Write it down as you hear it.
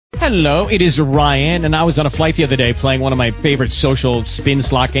Hello, it is Ryan, and I was on a flight the other day playing one of my favorite social spin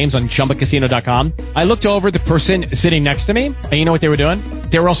slot games on ChumbaCasino.com. I looked over at the person sitting next to me, and you know what they were doing?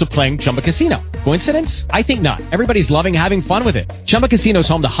 They were also playing Chumba Casino. Coincidence? I think not. Everybody's loving having fun with it. Chumba Casino is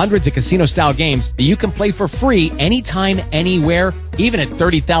home to hundreds of casino-style games that you can play for free anytime, anywhere, even at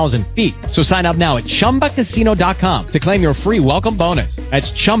 30,000 feet. So sign up now at ChumbaCasino.com to claim your free welcome bonus.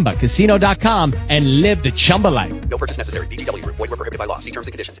 That's ChumbaCasino.com and live the Chumba life. No purchase necessary. VGW. Void where prohibited by law. See terms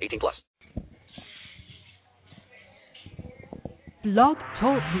and conditions. 18+. Blog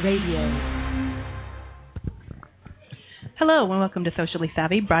Talk Radio. Hello and welcome to Socially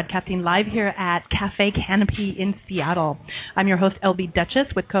Savvy, broadcasting live here at Cafe Canopy in Seattle. I'm your host, LB Dutchess,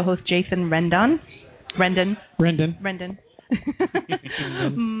 with co-host Jason Rendon.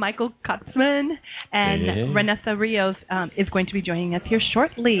 Michael Kotzman and Renessa Rios is going to be joining us here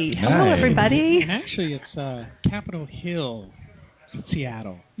shortly. Hello, everybody. And actually, it's Capitol Hill,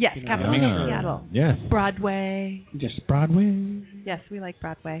 Seattle. Yes, Capitol Hill, Seattle. Yes. Broadway. Just Broadway. Yes, we like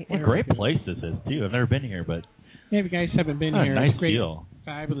Broadway. What a great place this is, too. I've never been here, but... Yeah, if you guys haven't been here, nice it's a great, deal.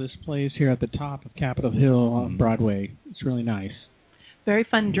 Fabulous place here at the top of Capitol Hill on Broadway. It's really nice. Very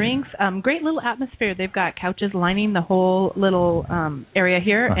fun drinks. Great little atmosphere. They've got couches lining the whole little area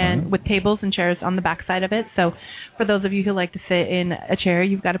here, and with tables and chairs on the back side of it. So for those of you who like to sit in a chair,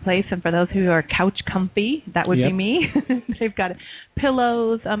 you've got a place. And for those who are couch comfy, that would be me. They've got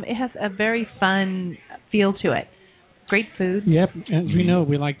pillows. It has a very fun feel to it. Great food. Yep. As we know,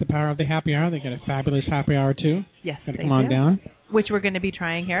 we like the power of the happy hour. They got a fabulous happy hour, too. Yes, got to come on down. Which we're going to be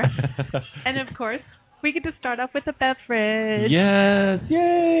trying here. And, of course, we get to start off with a beverage. Yes,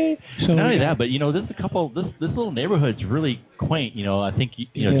 yay! So not only that, but there's a couple. This little neighborhood's really quaint. I think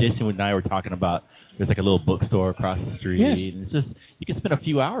Jason and I were talking about. There's like a little bookstore across the street, and it's just you can spend a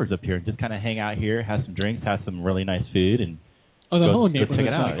few hours up here and just kind of hang out here, have some drinks, have some really nice food, and the whole neighborhood check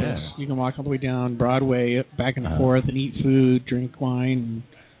it out. Like this. You can walk all the way down Broadway, back and forth, and eat food, drink wine,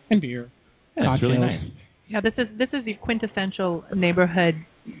 and beer. Yeah, it's really nice. Yeah, this is the quintessential neighborhood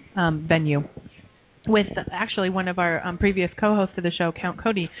venue. With actually one of our previous co-hosts of the show, Count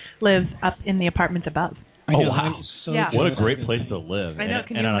Cody, lives up in the apartments above. Oh, wow. What a great place to live. I know.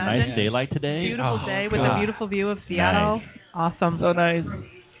 And on a nice day like today. Beautiful day with a beautiful view of Seattle. Nice. Awesome. So nice.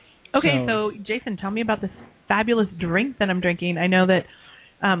 Okay, so Jason, tell me about this fabulous drink that I'm drinking. I know that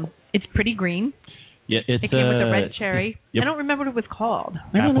it's pretty green. Yeah, it came with a red cherry. Yep. I don't remember what it was called.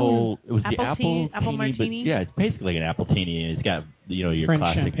 Apple. It was apple the apple martini. But yeah, it's basically like an apple teeny. It's got your French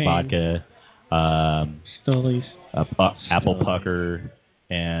classic champagne. vodka. Stolies. Apple pucker,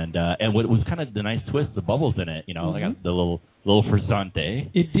 and what was kind of the nice twist, the bubbles in it. I got the little frizzante.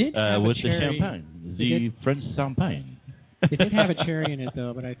 It did have with a cherry. the champagne, the French champagne. It did have a cherry in it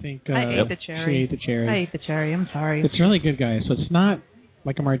though, but I think I ate the cherry. She ate the cherry. I ate the cherry. I'm sorry. It's really good, guys. So it's not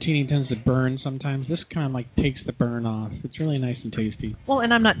like a martini tends to burn sometimes. This kind of like takes the burn off. It's really nice and tasty. Well,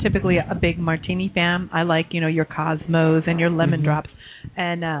 and I'm not typically a big martini fan. I like, your Cosmos and your lemon drops.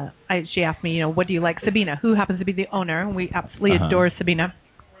 And she asked me, what do you like? Sabina, who happens to be the owner. We absolutely adore Sabina.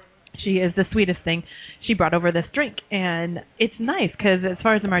 She is the sweetest thing. She brought over this drink, and it's nice because as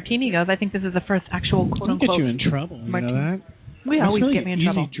far as the martini goes, I think this is the first actual quote-unquote Don't get you in trouble, martini. You know that? We That's always really get me in easy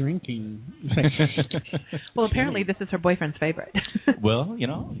trouble. Drinking. Well, apparently this is her boyfriend's favorite. Well,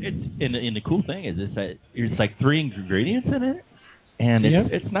 it's and the cool thing is that there's like 3 ingredients in it, and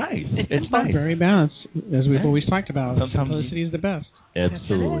it's nice. It's nice. Very balanced, as we've always talked about. Sometimes simplicity is the best.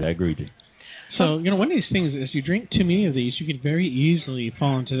 Absolutely, I agree with you. So, one of these things is you drink too many of these, you can very easily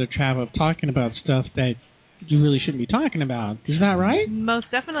fall into the trap of talking about stuff that you really shouldn't be talking about. Is that right? Most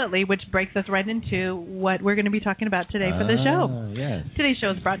definitely, which breaks us right into what we're going to be talking about today for the show. Yes. Today's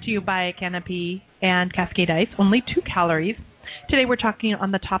show is brought to you by Canopy and Cascade Ice, only 2 calories. Today we're talking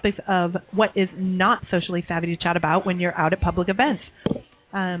on the topics of what is not socially savvy to chat about when you're out at public events.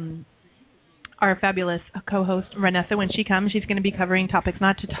 Our fabulous co-host, Renessa, when she comes, she's going to be covering topics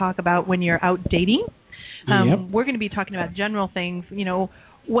not to talk about when you're out dating. We're going to be talking about general things,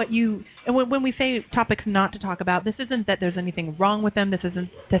 when we say topics not to talk about, this isn't that there's anything wrong with them. This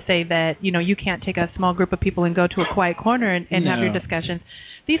isn't to say that, you can't take a small group of people and go to a quiet corner and have your discussions.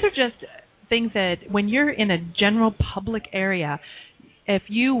 These are just things that when you're in a general public area, if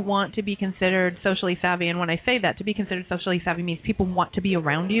you want to be considered socially savvy, and when I say that, to be considered socially savvy means people want to be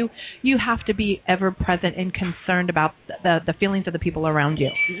around you, you have to be ever present and concerned about the feelings of the people around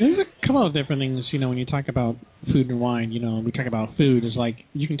you. There's a couple of different things, when you talk about food and wine, we talk about food, is like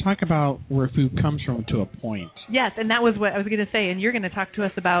you can talk about where food comes from to a point. Yes, and that was what I was going to say, and you're going to talk to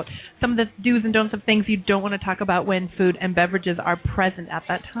us about some of the do's and don'ts of things you don't want to talk about when food and beverages are present at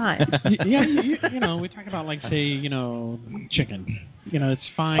that time. Yeah, we talk about, like, say, chicken. It's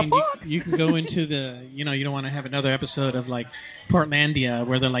fine. You can go into the, you don't want to have another episode of like Portlandia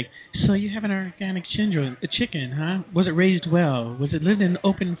where they're like, so you have an organic chicken, huh? Was it raised well? Was it lived in an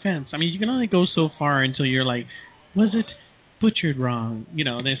open fence? I mean, you can only go so far until you're like, was it butchered wrong?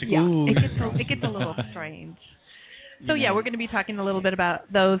 They say, ooh. It gets a little strange. So, we're going to be talking a little bit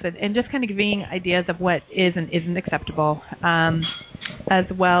about those and just kind of giving ideas of what is and isn't acceptable, as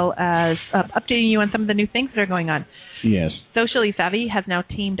well as updating you on some of the new things that are going on. Yes. Socially Savvy has now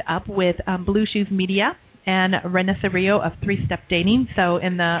teamed up with Blue Shoes Media and Renessa Rios of 3-Step Dating. So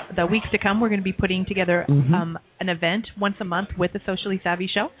in the weeks to come, we're going to be putting together an event once a month with the Socially Savvy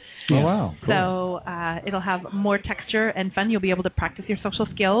show. Oh, wow. Cool. So it'll have more texture and fun. You'll be able to practice your social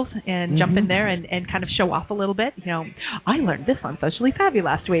skills and jump in there and kind of show off a little bit. I learned this on Socially Savvy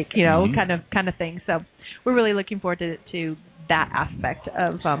last week, kind of thing. So we're really looking forward to that aspect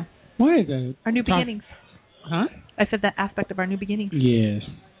of our new beginnings. Huh? I said that aspect of our new beginnings. Yes.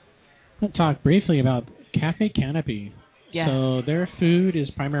 We'll talk briefly about Cafe Canopy. Yeah. So their food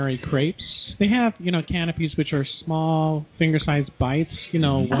is primarily crepes. They have, canopies which are small, finger-sized bites,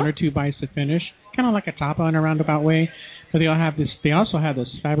 one or two bites to finish, kind of like a tapas in a roundabout way. But they also have this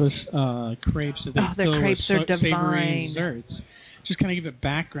fabulous crepes that they fill with savory desserts. Just kind of give a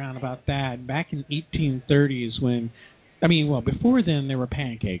background about that. Back in 1830s before then there were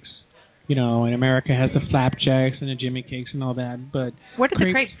pancakes. And America has the flapjacks and the Jimmy cakes and all that. But where did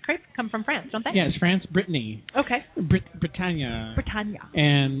the crepes? Crepes come from France, don't they? Yeah, it's France, Brittany. Okay. Britannia. Britannia.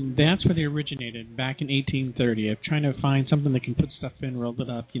 And that's where they originated back in 1830. Of trying to find something that can put stuff in, roll it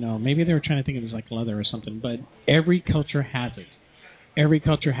up. Maybe they were trying to think it was like leather or something. But every culture has it. Every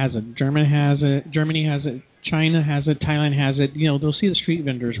culture has it. Germany has it. China has it. Thailand has it. They'll see the street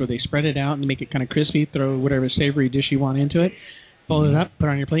vendors where they spread it out and make it kind of crispy. Throw whatever savory dish you want into it. Fold it up, put it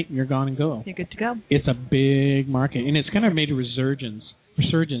on your plate, and you're gone and go. You're good to go. It's a big market, and it's kind of made a resurgence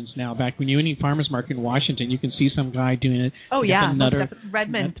now. Back when you went to farmers market in Washington, you can see some guy doing it. Oh, yeah.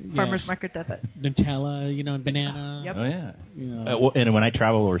 Redmond farmers market does it. Nutella, banana. Yep. Oh, yeah. And when I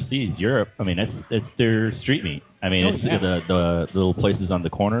travel overseas, Europe, it's their street meat. The little places on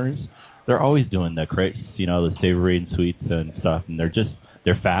the corners, they're always doing the crepes, the savory and sweets and stuff, and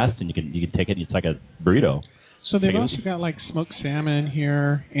they're fast, and you can take it. It's like a burrito. So they've also got like smoked salmon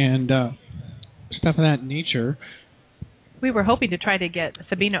here and stuff of that nature. We were hoping to try to get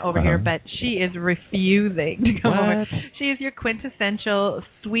Sabina over here, but she is refusing to come over. She is your quintessential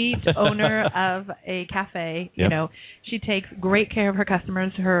sweet owner of a cafe. Yep. She takes great care of her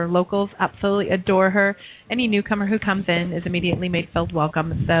customers. Her locals absolutely adore her. Any newcomer who comes in is immediately made felt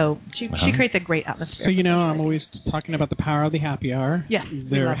welcome. So she creates a great atmosphere. So, I'm always talking about the power of the happy hour. Yes.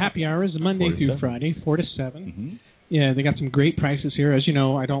 Their happy hour is Monday through Friday, 4 to 7. Mm-hmm. Yeah, they got some great prices here. As you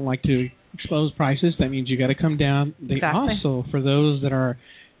know, I don't like to expose prices. That means you got to come down. They also, for those that are a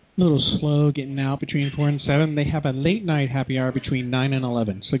little slow getting out between 4 and 7, they have a late night happy hour between 9 and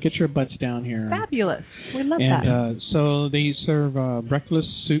 11. So get your butts down here. Fabulous. We love that. And so they serve breakfast,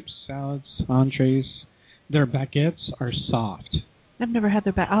 soups, salads, entrees. Their baguettes are soft. I've never had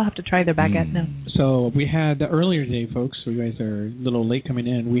their I'll have to try their baguette now. So we had earlier today, folks. So you guys are a little late coming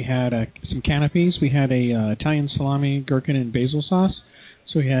in. We had some canopies. We had a Italian salami, gherkin, and basil sauce.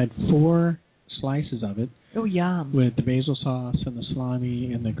 So we had 4 slices of it. Oh, yum! With the basil sauce and the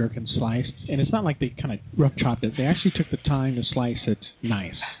salami and the gherkin sliced. And it's not like they kind of rough chopped it. They actually took the time to slice it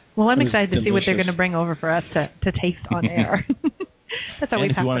nice. Well, I'm excited to see what they're going to bring over for us to taste on air. That's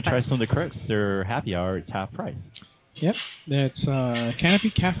always. And if you want to try some of the crepes, their happy hour, it's half price. Yep, that's Canopy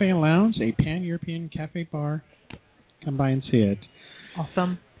Cafe and Lounge, a pan-European cafe bar. Come by and see it.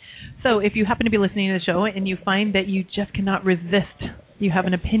 Awesome. So if you happen to be listening to the show and you find that you just cannot resist, you have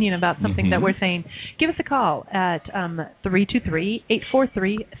an opinion about something that we're saying, give us a call at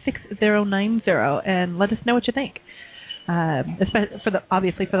 323-843-6090 and let us know what you think. Especially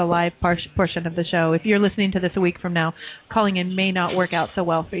obviously for the live portion of the show. If you're listening to this a week from now, calling in may not work out so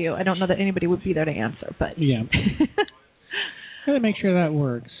well for you. I don't know that anybody would be there to answer, but yeah, gotta make sure that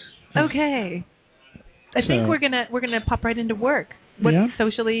works. Okay, I think we're gonna pop right into work. What's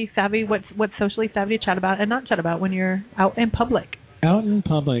socially savvy? What's socially savvy to chat about and not chat about when you're out in public? Out in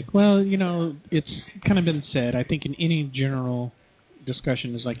public. Well, it's kind of been said. I think in any general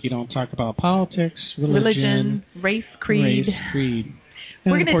discussion is like you don't talk about politics, religion, race, creed. And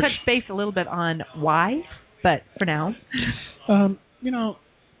we're going to touch base a little bit on why, but for now.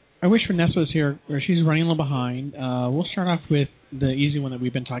 I wish Renessa was here, or she's running a little behind. We'll start off with the easy one that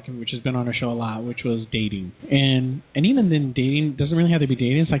we've been talking, which has been on our show a lot, which was dating. And even then, dating doesn't really have to be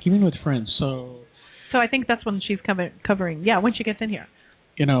dating. It's like even with friends. So I think that's when she's covering. Yeah, when she gets in here.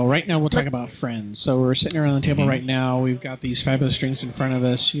 right now we'll talk about friends. So we're sitting around the table right now. We've got these fabulous drinks in front of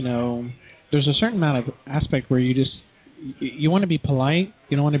us. There's a certain amount of aspect where you want to be polite,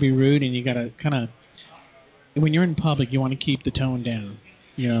 you don't want to be rude, and you got to kind of, when you're in public, you want to keep the tone down.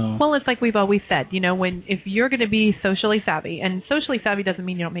 Well, it's like we've always said, if you're going to be socially savvy, and socially savvy doesn't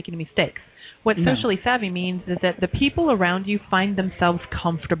mean you don't make any mistakes. What socially savvy means is that the people around you find themselves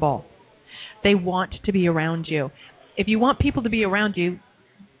comfortable. They want to be around you. If you want people to be around you,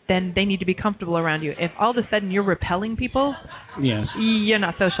 then they need to be comfortable around you. If all of a sudden you're repelling people, you're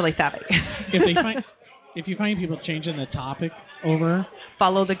not socially savvy. If you find people changing the topic over,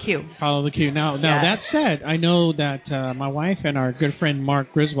 follow the cue. Now that said, I know that my wife and our good friend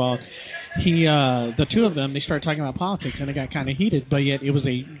Mark Griswold, the two of them, they started talking about politics and it got kind of heated, but yet it was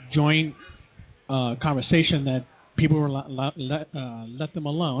a joint conversation that people were let them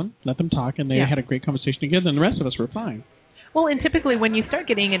alone, let them talk, and they had a great conversation together, and the rest of us were fine. Well, and typically when you start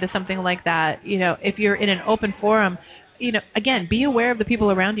getting into something like that, if you're in an open forum, again, be aware of the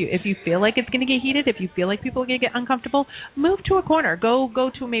people around you. If you feel like it's going to get heated, if you feel like people are going to get uncomfortable, move to a corner.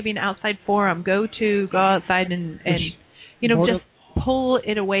 Go to maybe an outside forum. Go outside and just pull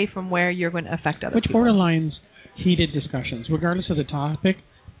it away from where you're going to affect other people. Which borderlines heated discussions, regardless of the topic.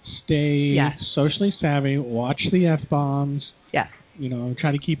 Stay socially savvy. Watch the F-bombs. Yes.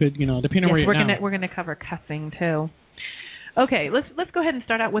 Try to keep it. Depending on where you're at. We're gonna cover cussing too. Okay, let's go ahead and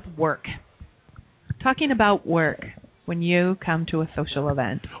start out with work. Talking about work when you come to a social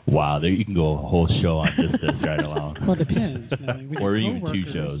event. Wow, there you can go a whole show on this right along. Well, it depends. Or even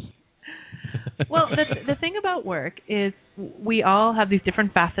 2 shows. Well, the thing about work is we all have these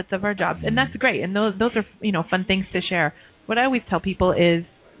different facets of our jobs, and that's great. And those are fun things to share. What I always tell people is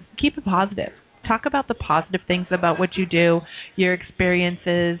keep it positive. Talk about the positive things about what you do, your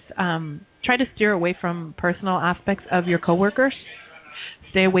experiences. Try to steer away from personal aspects of your coworkers.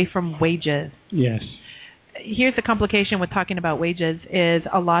 Stay away from wages. Yes. Here's the complication with talking about wages is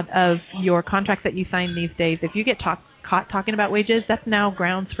a lot of your contracts that you sign these days, if you get caught talking about wages, that's now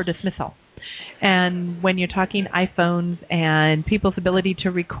grounds for dismissal. And when you're talking iPhones and people's ability to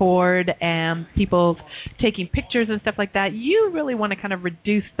record and people taking pictures and stuff like that, you really want to kind of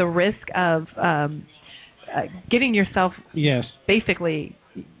reduce the risk of getting yourself basically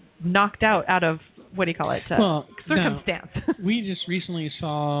knocked out of, what do you call it, circumstance. We just recently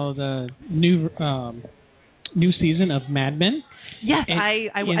saw the new season of Mad Men. Yes, I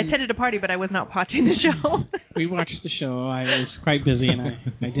attended a party, but I was not watching the show. We watched the show. I was quite busy, and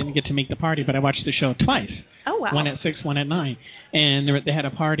I didn't get to make the party, but I watched the show twice. Oh, wow. One at 6, one at 9. And they had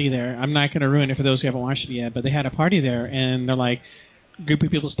a party there. I'm not going to ruin it for those who haven't watched it yet, but they had a party there, and they're like, a group of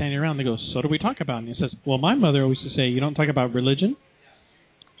people standing around. They go, so what do we talk about? And he says, well, my mother always used to say, you don't talk about religion,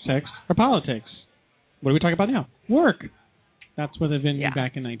 sex, or politics. What do we talk about now? Work. That's what they've been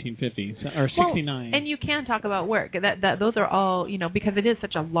back in 1950 or 69. Well, and you can talk about work. Those are all, because it is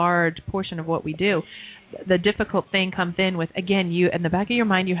such a large portion of what we do. The difficult thing comes in with, again, you in the back of your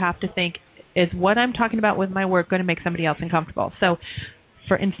mind, you have to think, is what I'm talking about with my work going to make somebody else uncomfortable? So,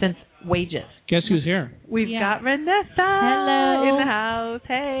 for instance, wages. Guess who's here? We've got Renessa in the house.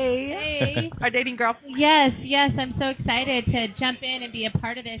 Hey. Our dating girl. Yes. I'm so excited to jump in and be a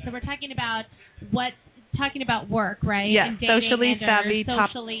part of this. So we're talking about work, right? Yes, and dating socially savvy.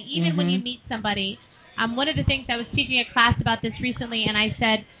 Even when you meet somebody. One of the things, I was teaching a class about this recently, and I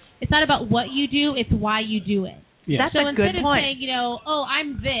said, it's not about what you do, it's why you do it. Yeah. That's a good point. So instead of saying, oh,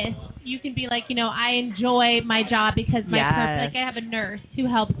 I'm this, you can be like, I enjoy my job because I have a nurse who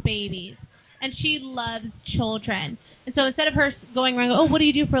helps babies, and she loves children. And so instead of her going around, what do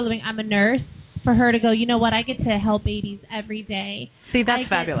you do for a living? I'm a nurse. For her to go, you know what, I get to help babies every day. See, that's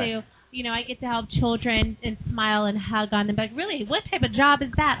fabulous. I get to help children and smile and hug on them. But really, what type of job is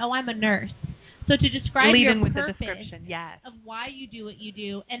that? Oh, I'm a nurse. So to describe your with purpose the description, of why you do what you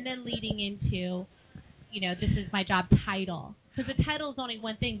do, and then leading into, this is my job title. Because the title is only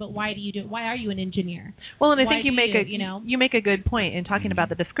one thing, but why do you do it? Why are you an engineer? Well, and I think you make a good point in talking about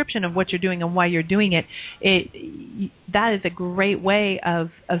the description of what you're doing and why you're doing it. That is a great way of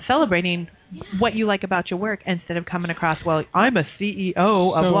celebrating what you like about your work instead of coming across, well, I'm a CEO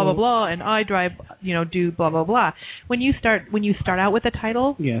of blah blah blah and I drive, do blah blah blah. When you start out with a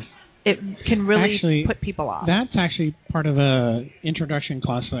title, it can really put people off. That's actually part of a introduction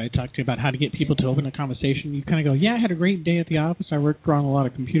class that I talked to about how to get people to open a conversation. You kind of go, I had a great day at the office. I worked on a lot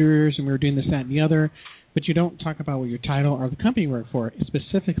of computers and we were doing this, that, and the other. But you don't talk about what your title or the company you work for.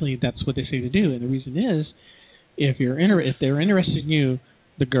 Specifically, that's what they say to do. And the reason is, if they're interested in you,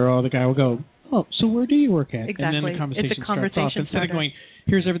 the girl or the guy will go, oh, so where do you work at? Exactly. And then the conversation starts off. Instead starter. of going,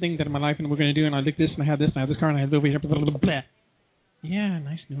 here's everything that in my life and we're going to do, and I like this, and I have this, and I have this car, and I have blah, blah, blah, blah. Yeah,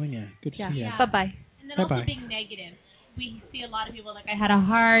 nice knowing you. Good to see you. Yeah. Bye-bye. And then Bye-bye. also being negative. We see a lot of people like, I had a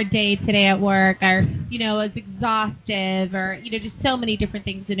hard day today at work, or, you know, it's exhaustive, or, you know, just so many different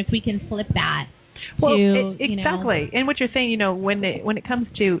things. And if we can flip that to, exactly. And what you're saying, you know, when it comes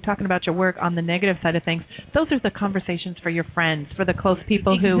to talking about your work on the negative side of things, those are the conversations for your friends, for the close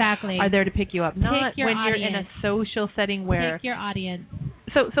people who are there to pick you up. Not when you're in a social setting where pick your audience.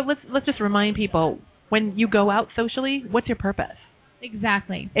 So let's just remind people, when you go out socially, what's your purpose?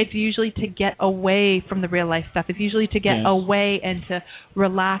 Exactly. It's usually to get away from the real life stuff. It's usually to get away and to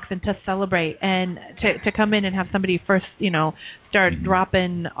relax and to celebrate, and to come in and have somebody first, you know, start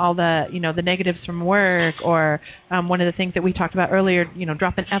dropping all the, you know, the negatives from work, or one of the things that we talked about earlier, you know,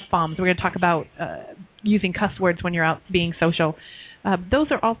 dropping F-bombs. We're going to talk about using cuss words when you're out being social. Those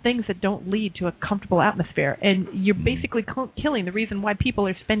are all things that don't lead to a comfortable atmosphere, and you're basically killing the reason why people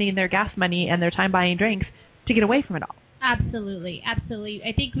are spending their gas money and their time buying drinks to get away from it all. Absolutely, absolutely.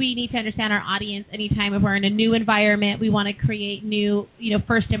 I think we need to understand our audience. Anytime if we're in a new environment, we want to create new, you know,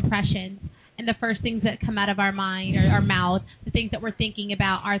 first impressions. And the first things that come out of our mind or our mouth, the things that we're thinking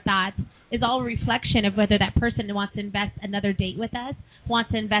about, our thoughts, is all a reflection of whether that person wants to invest another date with us, wants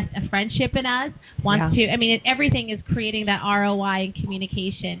to invest a friendship in us, wants to, I mean, everything is creating that ROI in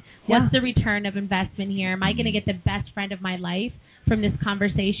communication. What's the return of investment here? Am I going to get the best friend of my life from this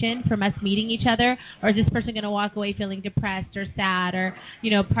conversation, from us meeting each other, or is this person going to walk away feeling depressed or sad, or, you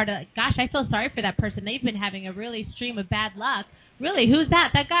know, part of, gosh, I feel sorry for that person. They've been having a really stream of bad luck. Really, who's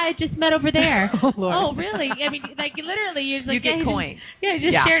that? That guy I just met over there. Oh, really? I mean, like, literally, you're like, you get coin. He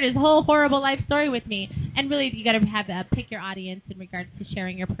just shared his whole horrible life story with me. And really, you got to have pick your audience in regards to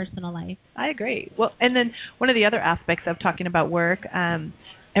sharing your personal life. I agree. Well, and then one of the other aspects of talking about work,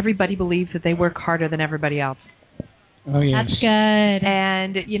 everybody believes that they work harder than everybody else. Oh, yes. That's good.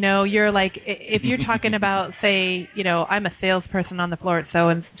 And, you know, you're like, if you're talking about, say, you know, I'm a salesperson on the floor at so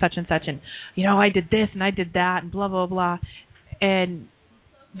and such, and, you know, I did this and I did that and blah, blah, blah. And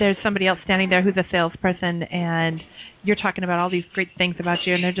there's somebody else standing there who's a salesperson, and you're talking about all these great things about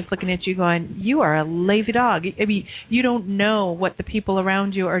you, and they're just looking at you going, you are a lazy dog. I mean, you don't know what the people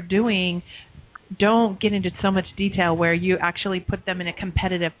around you are doing. Don't get into so much detail where you actually put them in a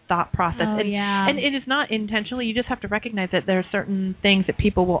competitive thought process. Oh, and it is not intentionally. You just have to recognize that there are certain things that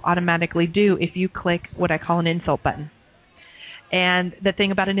people will automatically do if you click what I call an insult button. And the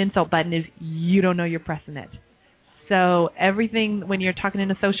thing about an insult button is you don't know you're pressing it. So everything, when you're talking in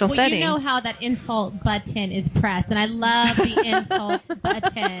a social setting. You know how that insult button is pressed, and I love the insult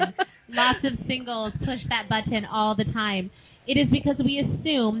button. Lots of singles push that button all the time. It is because we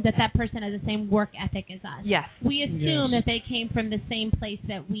assume that that person has the same work ethic as us. Yes. We assume that they came from the same place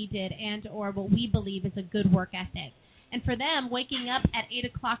that we did, and or what we believe is a good work ethic. And for them, waking up at 8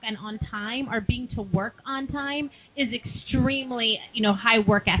 o'clock and on time, or being to work on time, is extremely, you know, high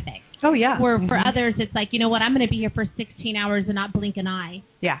work ethic. Oh, yeah. Where for others, it's like, you know what, I'm going to be here for 16 hours and not blink an eye.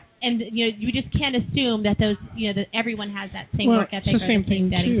 Yeah. And, you know, you just can't assume that those, you know, that everyone has that same work ethic. It's the same thing,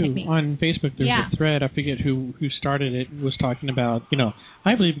 too. Technique. On Facebook, there's a thread, I forget who started it, was talking about, you know,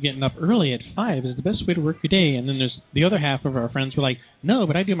 I believe getting up early at 5 is the best way to work your day. And then there's the other half of our friends were like, no,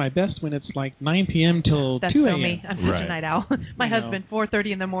 but I do my best when it's like 9 p.m. till 2 a.m. That's so me. I'm such a night owl. My husband,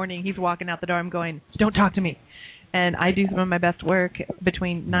 4:30 in the morning, he's walking out the door. I'm going, don't talk to me. And I do some of my best work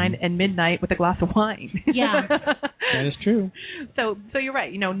between 9 and midnight with a glass of wine. Yeah. That is true. So you're right.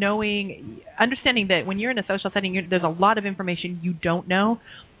 You know, understanding that when you're in a social setting, there's a lot of information you don't know.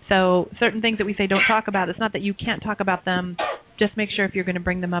 So certain things that we say don't talk about, it's not that you can't talk about them. Just make sure if you're going to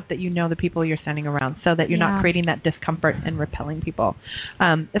bring them up that you know the people you're standing around, so that you're not creating that discomfort and repelling people.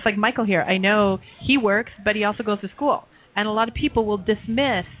 It's like Michael here. I know he works, but he also goes to school. And a lot of people will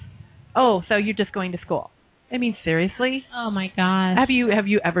dismiss, oh, so you're just going to school. I mean, seriously? Oh, my gosh. Have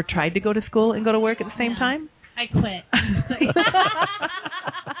you ever tried to go to school and go to work at the same time? I quit. I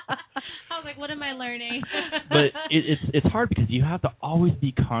was like, what am I learning? But it's hard because you have to always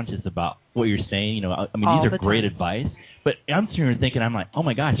be conscious about what you're saying. You know, I mean, these are great advice. But I'm sitting here thinking, I'm like, oh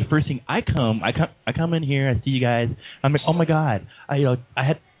my gosh, the first thing I come in here, I see you guys, I'm like, oh my God, I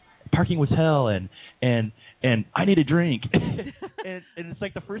had parking was hell, and I need a drink. and it's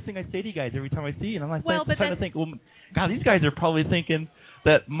like the first thing I say to you guys every time I see you, and I'm like, trying to think, well, God, these guys are probably thinking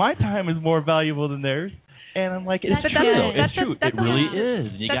that my time is more valuable than theirs. And I'm like, it's true. It's true. It really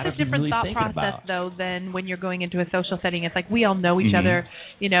is. You that's a different thought process, though, than when you're going into a social setting. It's like we all know each other.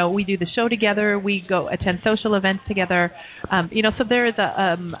 You know, we do the show together. We go attend social events together. You know, so there is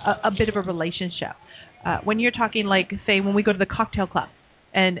a bit of a relationship. When you're talking, like, say, when we go to the cocktail club,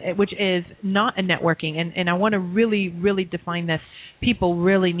 and which is not a networking. And I want to really, really define this. People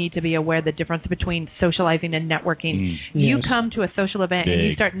really need to be aware the difference between socializing and networking. You come to a social event and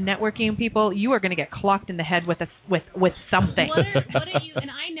you start networking with people, you are going to get clocked in the head with something. What are you? And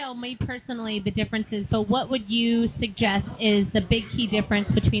I know me personally the differences, but what would you suggest is the big key difference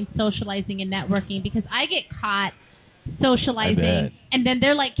between socializing and networking? Because I get caught socializing, and then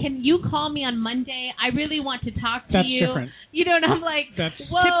they're like, "Can you call me on Monday? I really want to talk to you." Different. You know, and I'm like,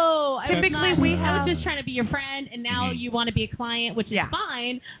 "Whoa!" I was just trying to be your friend, and now you want to be a client, which is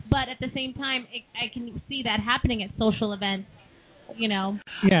fine. But at the same time, I can see that happening at social events. You know.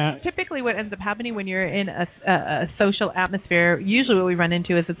 Yeah. Typically, what ends up happening when you're in a social atmosphere, usually what we run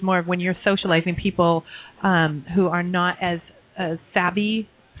into is it's more of when you're socializing people who are not as savvy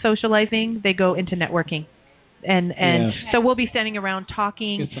socializing, they go into networking. And so we'll be standing around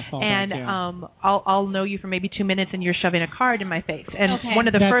talking, and I'll know you for maybe 2 minutes, and you're shoving a card in my face. And one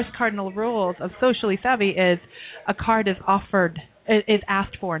of the first cardinal rules of socially savvy is a card is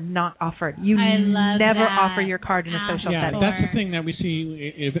asked for, not offered. You never offer your card in a social setting. That's the thing that we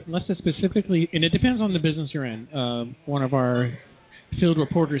see. Unless it's specifically, and it depends on the business you're in. One of our field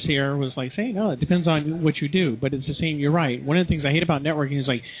reporters here was like saying, no, it depends on what you do, but it's the same. You're right. One of the things I hate about networking is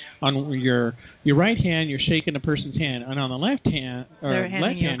like on your right hand, you're shaking a person's hand, and on the left hand,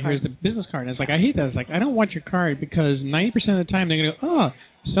 here's the business card. And it's like, I hate that. It's like, I don't want your card because 90% of the time they're going to go, oh,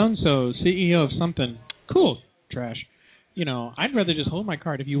 so-and-so, CEO of something. Cool. Trash. You know, I'd rather just hold my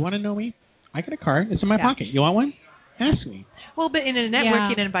card. If you want to know me, I got a card. It's in my pocket. You want one? Ask me. Well, but in a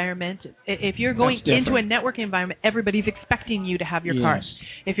networking environment, if you're going into a networking environment, everybody's expecting you to have your cards.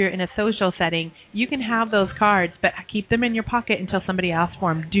 If you're in a social setting, you can have those cards, but keep them in your pocket until somebody asks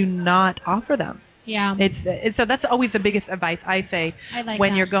for them. Do not offer them. Yeah. So that's always the biggest advice I say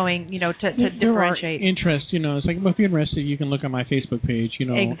when you're going, to differentiate. Interest, it's like if you're interested, you can look on my Facebook page,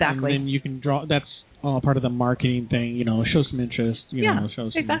 Exactly. And then you can draw. That's all part of the marketing thing, show some interest,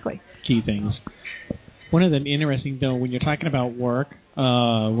 show some key things. One of the interesting, though, when you're talking about work,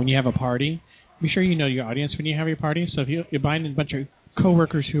 when you have a party, be sure you know your audience when you have your party. So if you're buying a bunch of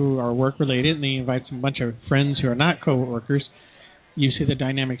coworkers who are work-related and then you invite some bunch of friends who are not coworkers, you see the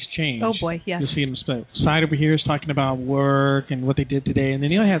dynamics change. Oh, boy, yes. You'll see them split. Side over here is talking about work and what they did today, and then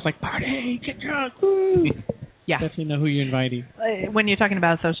the other has like, party, get drunk, woo! Yeah. Definitely know who you're inviting. When you're talking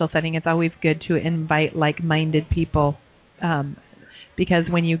about a social setting, it's always good to invite like-minded people because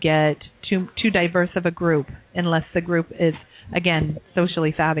when you get too diverse of a group, unless the group is, again,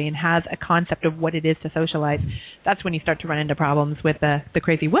 socially savvy and has a concept of what it is to socialize, that's when you start to run into problems with the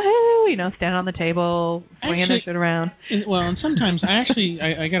crazy, woohoo, stand on the table, swinging their shit around. Well, and sometimes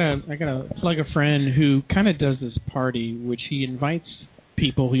I gotta plug a friend who kind of does this party, which he invites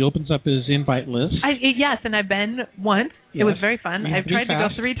people. He opens up his invite list. Yes, and I've been once. Yes. It was very fun. I've tried to go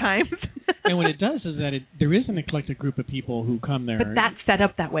 3 times. And what it does is that there is an eclectic group of people who come there. But that's set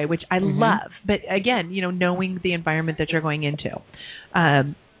up that way, which I love. But again, knowing the environment that you're going into,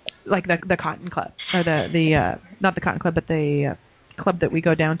 like the Cotton Club, or the not the Cotton Club, but the club that we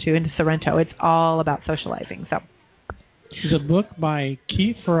go down to in Sorrento. It's all about socializing. So there's a book by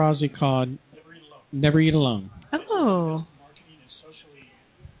Keith Ferrazzi called Never Eat Alone. Oh.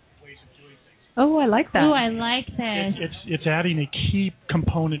 Oh, I like that. Oh, I like that. It's adding a key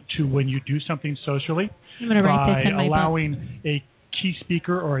component to when you do something socially by allowing a key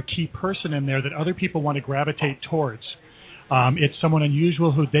speaker or a key person in there that other people want to gravitate towards. It's someone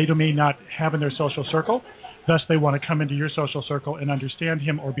unusual who they may not have in their social circle. Thus, they want to come into your social circle and understand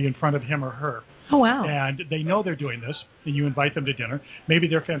him or be in front of him or her. Oh, wow. And they know they're doing this, and you invite them to dinner. Maybe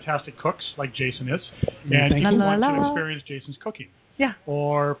they're fantastic cooks, like Jason is, and people want to experience Jason's cooking. Yeah.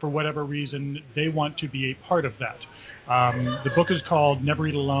 Or for whatever reason, they want to be a part of that. The book is called Never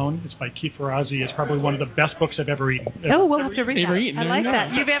Eat Alone. It's by Keith Ferrazzi. It's probably one of the best books I've ever eaten. Oh, we'll have to read that. I like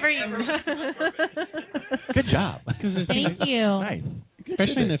that. You've ever eaten. Good job. Thank you. Nice.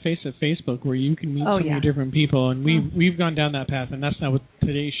 Especially in the face of Facebook, where you can meet so many different people, and we've gone down that path, and that's not what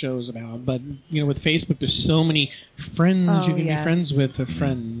today's show is about. But with Facebook, there's so many friends you can be friends with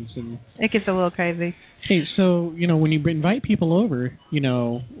friends, and it gets a little crazy. Hey, so when you invite people over,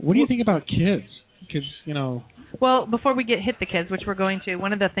 what do you think about kids? Because Well, before we hit the kids, which we're going to,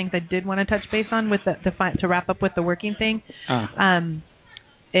 one of the things I did want to touch base on with to wrap up with the working thing,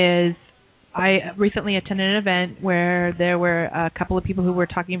 is I recently attended an event where there were a couple of people who were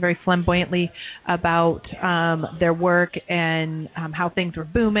talking very flamboyantly about their work and how things were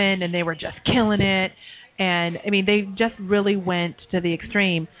booming and they were just killing it. And, I mean, they just really went to the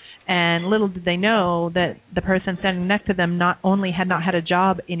extreme. And little did they know that the person standing next to them not only had not had a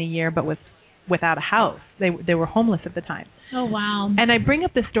job in a year, but was without a house. They were homeless at the time. Oh, wow. And I bring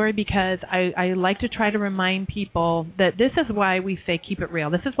up this story because I like to try to remind people that this is why we say keep it real.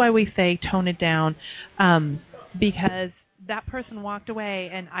 This is why we say tone it down, because that person walked away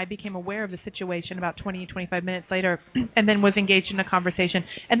and I became aware of the situation about 20, 25 minutes later and then was engaged in a conversation.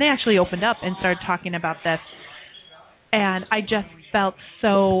 And they actually opened up and started talking about this. And I just felt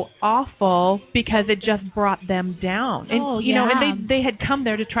so awful because it just brought them down. And, you know, and they had come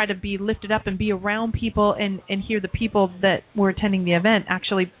there to try to be lifted up and be around people and hear the people that were attending the event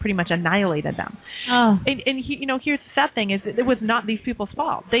actually pretty much annihilated them. Oh. And you know, here's the sad thing is that it was not these people's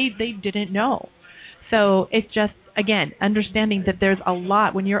fault. They didn't know. So it's just, again, understanding that there's a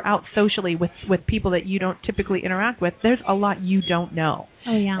lot when you're out socially with people that you don't typically interact with, there's a lot you don't know.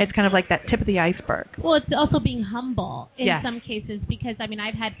 Oh, yeah. It's kind of like that tip of the iceberg. Well, it's also being humble in some cases because, I mean,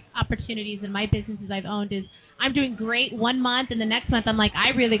 I've had opportunities in my businesses I've owned is I'm doing great 1 month and the next month I'm like,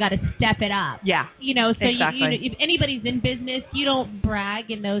 I really got to step it up. Yeah. You know, so exactly. if anybody's in business, you don't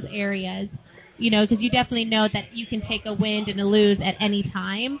brag in those areas. You know, because you definitely know that you can take a win and a lose at any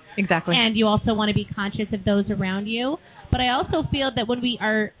time. Exactly. And you also want to be conscious of those around you. But I also feel that when we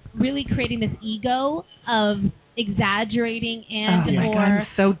are really creating this ego of exaggerating and God, I'm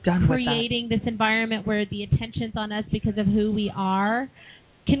so done creating with this environment where the attention's on us because of who we are,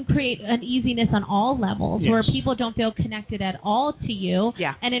 can create uneasiness on all levels where people don't feel connected at all to you.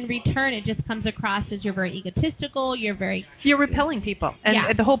 Yeah. And in return, it just comes across as you're very egotistical, you're repelling people.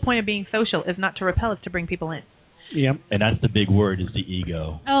 And the whole point of being social is not to repel, it's to bring people in. Yep. And that's the big word is the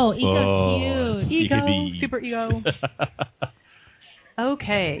ego. Oh, ego's huge. Ego, super ego.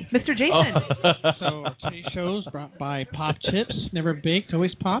 Okay. Mr. Jason. So today's show is brought by Pop Chips. Never baked,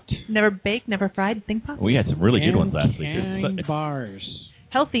 always popped. Never baked, never fried, think pop. We had some really good ones last week. Kind bars.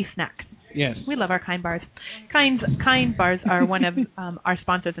 Healthy snack. Yes. We love our Kind bars. Kind bars are one of our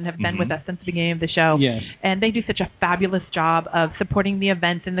sponsors and have been with us since the beginning of the show. Yes. And they do such a fabulous job of supporting the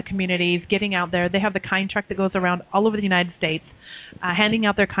events in the communities, getting out there. They have the Kind truck that goes around all over the United States, handing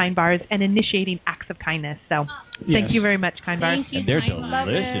out their Kind bars and initiating acts of kindness. So thank you very much, Kind bars. And they're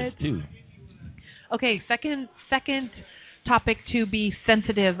delicious, too. Okay, second topic to be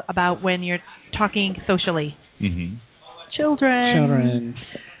sensitive about when you're talking socially. Mm-hmm. Children.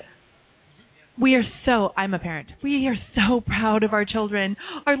 I'm a parent. We are so proud of our children.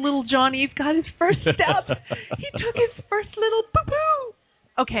 Our little Johnny's got his first step. He took his first little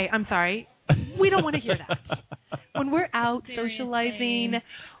poo-poo. Okay, I'm sorry. We don't want to hear that. When we're out socializing,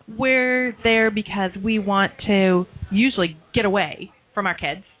 we're there because we want to usually get away from our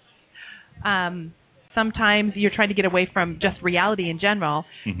kids. Sometimes you're trying to get away from just reality in general.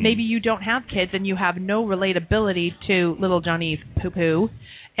 Mm-hmm. Maybe you don't have kids and you have no relatability to little Johnny's poo-poo.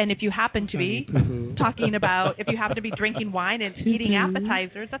 And if you happen to be talking about, if you happen to be drinking wine and eating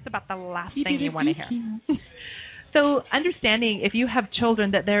appetizers, that's about the last thing you want to hear. So understanding if you have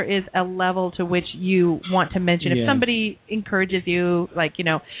children that there is a level to which you want to mention. If somebody encourages you, like, you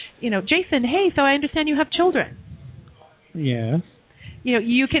know, Jason, hey, so I understand you have children. Yeah. You know,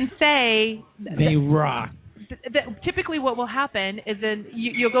 you can say they rock. Typically, what will happen is then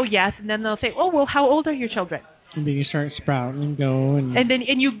you'll go yes, and then they'll say, "Oh, well, how old are your children?" And then you start sprouting and go and then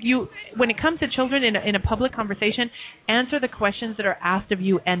you when it comes to children in a public conversation, answer the questions that are asked of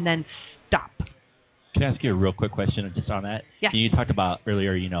you, and then stop. Can I ask you a real quick question just on that? Yeah. You talked about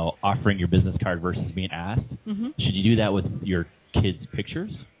earlier, you know, offering your business card versus being asked. Mm-hmm. Should you do that with your kids'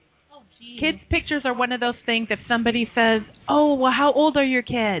 pictures? Kids' pictures are one of those things. If somebody says, "Oh, well, how old are your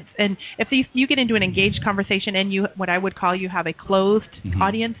kids?" and if you get into an engaged conversation and you, what I would call, you have a closed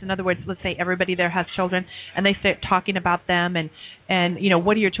audience. In other words, let's say everybody there has children, and they start talking about them and you know,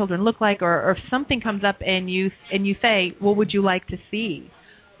 what do your children look like, or if something comes up and you say, "What would you like to see?"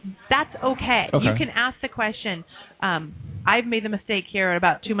 That's okay. You can ask the question. I've made the mistake here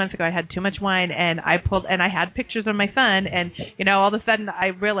about 2 months ago. I had too much wine, and I had pictures of my son, and you know, all of a sudden I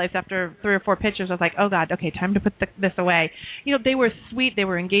realized after 3 or 4 pictures, I was like, oh God, okay, time to put this away. You know, they were sweet, they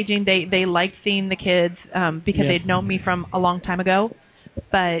were engaging, they liked seeing the kids because they'd known me from a long time ago.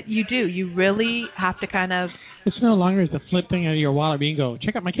 But you really have to kind of. It's no longer the flip thing out of your wallet being go,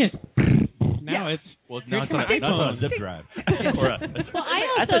 check out my kids. Now it's now it's on a zip drive. Well, I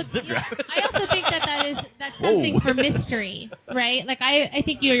also think that's something for mystery, right? Like I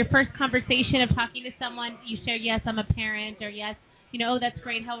think your first conversation of talking to someone, you share, yes, I'm a parent, or yes, you know, oh, that's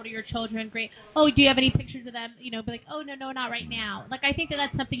great. How old are your children? Great. Oh, do you have any pictures of them? You know, be like, oh, no, not right now. Like, I think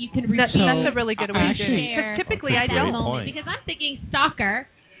that's something you can reach. That's a really good way to do it. Because typically I don't. Because I'm thinking stalker.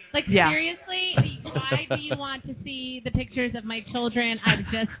 Like, seriously? Why do you want to see the pictures of my children? I've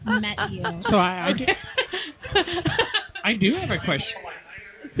just met you. So I do have a question.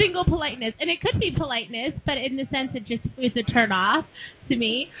 single politeness, and it could be politeness, but in the sense it just is a turn off to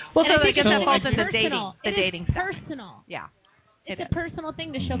me. Well, and so I guess that falls in personal. the dating stuff. Personal. Yeah. It's a personal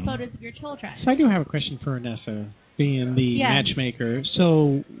thing to show photos of your children. So I do have a question for Renessa, being the Yes. matchmaker.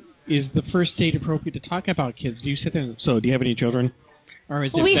 So is the first date appropriate to talk about kids? Do you sit there and, so do you have any children? Or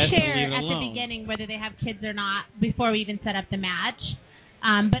is it we best to share leave it at alone? the beginning whether they have kids or not before we even set up the match.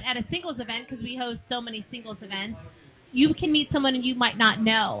 But at a singles event, because we host so many singles events, you can meet someone and you might not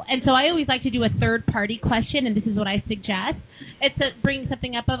know. And so I always like to do a third-party question, and this is what I suggest. It's bring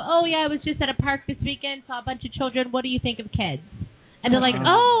something up of, oh, yeah, I was just at a park this weekend, saw a bunch of children. What do you think of kids? And they're like,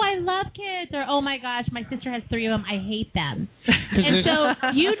 oh, I love kids, or oh, my gosh, my sister has 3 of them. I hate them. And so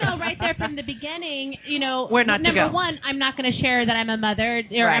you know right there from the beginning, you know, where not number to go. one, I'm not going to share that I'm a mother,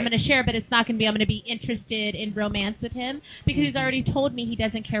 or Right. I'm going to share, but it's not going to be I'm going to be interested in romance with him because he's already told me he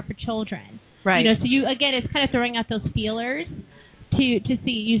doesn't care for children. Right. You know, so you again, it's kind of throwing out those feelers to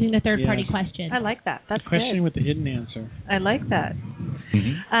see using the third party question. I like that. That's question good. with the hidden answer. I like that.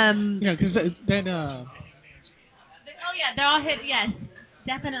 Because that Oh yeah, they're all hit. Yes,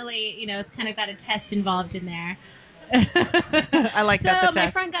 definitely. You know, it's kind of got a test involved in there. I like that. So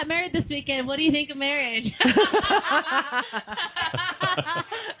my friend got married this weekend. What do you think of marriage?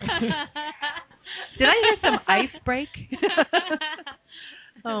 Did I hear some ice break?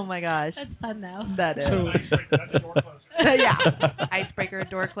 Oh my gosh. That's fun though. That is. Yeah. Icebreaker,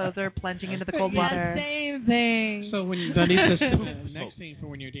 door closer, plunging into the cold water. Same thing. So when you the next thing for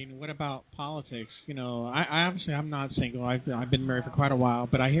when you're dating, what about politics? You know, I obviously I'm not single. I've been married for quite a while,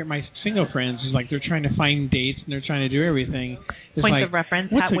 but I hear my single friends is like they're trying to find dates and they're trying to do everything. It's Points like, of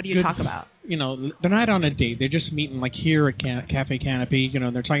reference. What do you talk about? You know, they're not on a date. They're just meeting like here at Cafe Canopy. You know,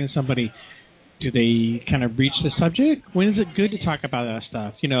 they're talking to somebody. Do they kind of breach the subject? When is it good to talk about that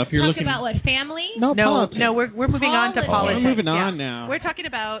stuff? You know, if you're looking about what, family? No, politics. no, we're moving on to politics. We're moving on now. We're talking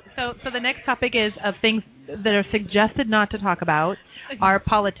about so the next topic is of things that are suggested not to talk about are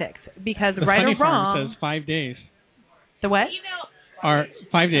politics because the right funny or wrong farm says 5 days. The what? You know, Are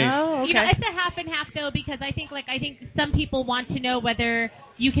 5 days. Oh, okay. You know, it's a half and half though because I think some people want to know whether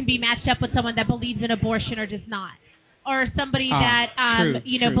you can be matched up with someone that believes in abortion or does not, or somebody that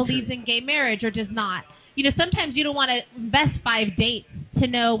believes in gay marriage or does not. You know, sometimes you don't want to invest 5 dates to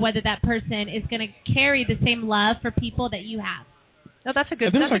know whether that person is going to carry the same love for people that you have. No, that's a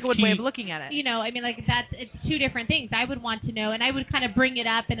good way of looking at it. You know, I mean, like it's 2 different things. I would want to know, and I would kind of bring it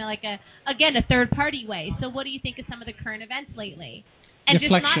up in a third party way. So, what do you think of some of the current events lately? And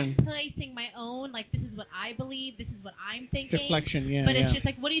Deflection. just not placing my own, like, this is what I believe, this is what I'm thinking. Deflection, yeah. But it's just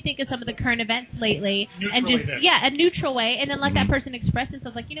like, what do you think of some of the current events lately? Neutrally a neutral way, and then let that person express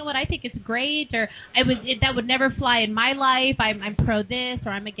themselves, like, you know what, I think it's great, or that would never fly in my life. I'm pro this,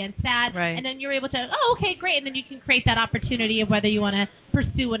 or I'm against that. Right. And then you're able to, oh, okay, great, and then you can create that opportunity of whether you want to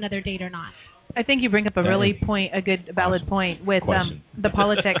pursue another date or not. I think you bring up a valid point with the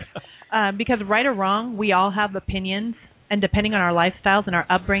politics, because right or wrong, we all have opinions. And depending on our lifestyles and our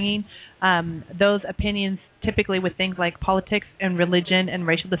upbringing, those opinions typically with things like politics and religion and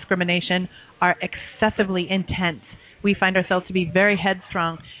racial discrimination are excessively intense. We find ourselves to be very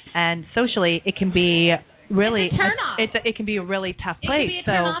headstrong, and socially it can be really it's a turn off. It can be a really tough place. It can be a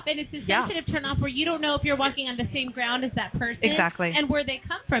turn off, and it's a sensitive turn off where you don't know if you're walking on the same ground as that person. Exactly. And where they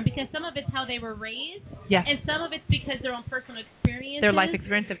come from, because some of it's how they were raised. Yes. And some of it's because their own personal experiences. Their life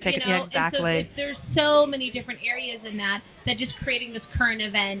experience have taken. You know, exactly. And so there's so many different areas in that just creating this current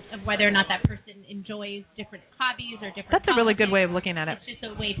event of whether or not that person enjoys different hobbies or different. That's a really good way of looking at it. It's just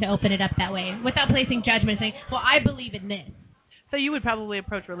a way to open it up that way without placing judgment, saying, "Well, I believe in this." So you would probably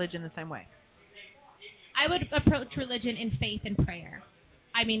approach religion the same way. I would approach religion in faith and prayer.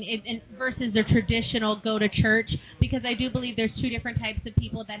 I mean, versus the traditional go to church, because I do believe there's 2 different types of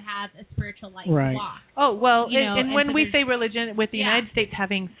people that have a spiritual life walk. Oh, well, and when we say religion, with the United States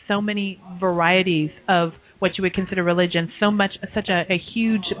having so many varieties of what you would consider religion, such a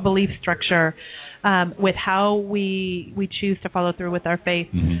huge belief structure with how we choose to follow through with our faith,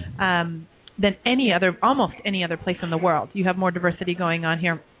 than almost any other place in the world. You have more diversity going on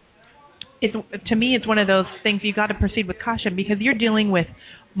here. To me, it's one of those things you got to proceed with caution because you're dealing with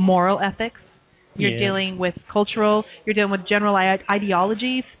moral ethics, you're dealing with cultural, you're dealing with general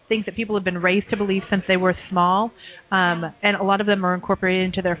ideologies, things that people have been raised to believe since they were small, and a lot of them are incorporated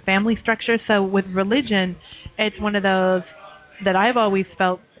into their family structure. So with religion, it's one of those that I've always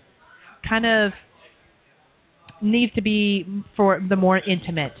felt kind of needs to be for the more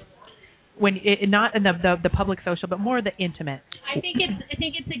intimate. When not in the public social, but more the intimate. I think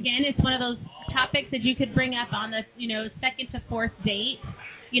it's again, it's one of those topics that you could bring up on the 2nd to 4th date,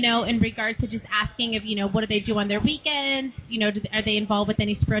 in regards to just asking if, what do they do on their weekends? Are they involved with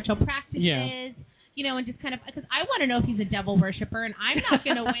any spiritual practices? Yeah. And just kind of, because I want to know if he's a devil worshiper, and I'm not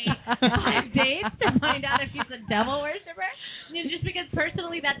going to wait 5 days to find out if he's a devil worshiper, just because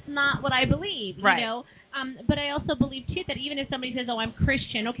personally that's not what I believe, right. But I also believe, too, that even if somebody says, oh, I'm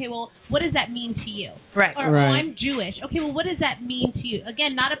Christian, okay, well, what does that mean to you? Right. Or, oh, I'm Jewish. Okay, well, what does that mean to you?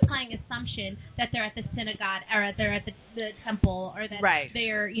 Again, not applying assumption that they're at the synagogue or they're at the temple or that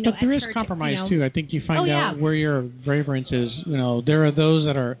they're, But there is church, compromise, too. I think you find out where your reverence is. There are those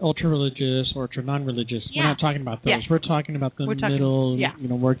that are ultra-religious or non-religious. We're not talking about those. We're talking about the middle,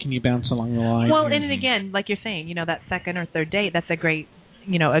 where can you bounce along the line. Well, and again, like you're saying, that second or third date, that's a great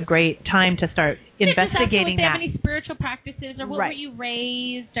time to start investigating if they have any spiritual practices or what were you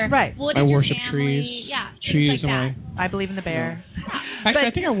raised or what is I your worship family? trees. Yeah, trees like that. I believe in the bear. Actually,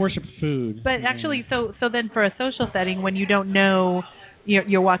 I think I worship food. But actually, so then for a social setting, when you don't know,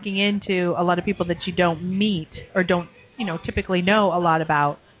 you're walking into a lot of people that you don't meet or don't typically know a lot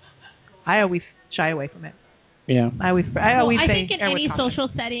about. I always shy away from it. Yeah. I always I say think in any social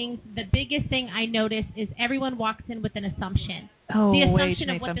settings, the biggest thing I notice is everyone walks in with an assumption. The assumption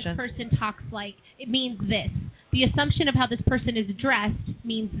of what this person talks like, it means this. The assumption of how this person is dressed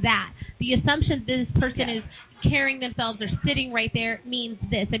means that. The assumption that this person is carrying themselves or sitting right there means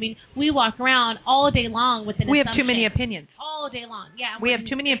this. I mean, we walk around all day long with an assumption. We have too many opinions. All day long, yeah. We have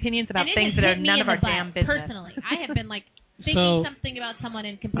too many opinions about things that are none of our damn business. Personally, I have been thinking something about someone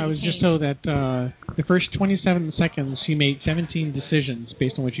and completely I was just told that the first 27 seconds you made 17 decisions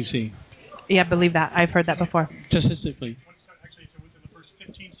based on what you see. Yeah, believe that. I've heard that before. Statistically. Actually, so within the first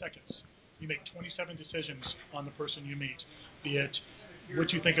 15 seconds, you make 27 decisions on the person you meet, be it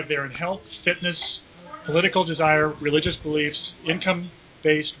what you think of their health, fitness, political desire, religious beliefs,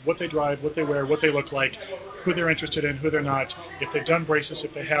 income-based, what they drive, what they wear, what they look like, who they're interested in, who they're not, if they've done braces,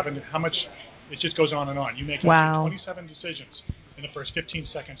 if they haven't, how much. It just goes on and on. You make 27 decisions in the first 15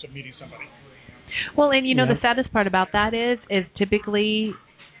 seconds of meeting somebody. Well, and the saddest part about that is typically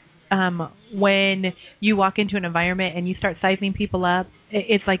when you walk into an environment and you start sizing people up,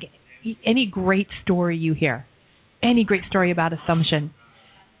 it's like any great story you hear, any great story about assumption,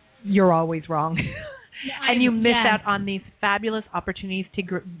 you're always wrong. And you miss out on these fabulous opportunities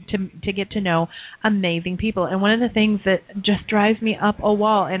to get to know amazing people. And one of the things that just drives me up a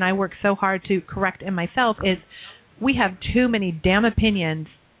wall, and I work so hard to correct in myself, is we have too many damn opinions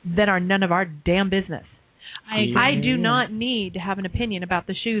that are none of our damn business. I do not need to have an opinion about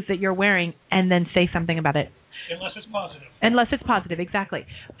the shoes that you're wearing and then say something about it. Unless it's positive. Unless it's positive, exactly.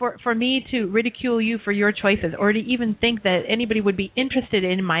 For me to ridicule you for your choices or to even think that anybody would be interested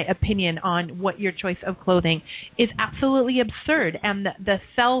in my opinion on what your choice of clothing is absolutely absurd. And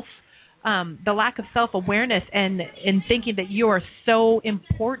the lack of self-awareness and thinking that you are so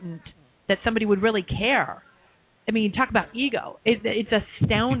important that somebody would really care. I mean, talk about ego. It's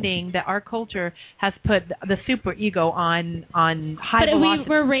astounding that our culture has put the super ego on high velocity. But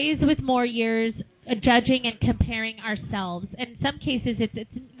we're raised with more years judging and comparing ourselves. In some cases, it's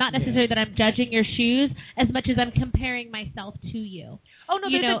not necessarily that I'm judging your shoes as much as I'm comparing myself to you. Oh, no,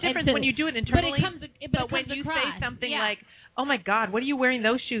 there's a difference when you do it internally. But when you say something like, oh, my God, what are you wearing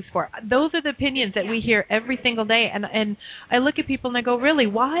those shoes for? Those are the opinions that we hear every single day. And I look at people and I go, really,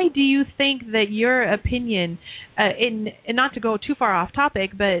 why do you think that your opinion, and not to go too far off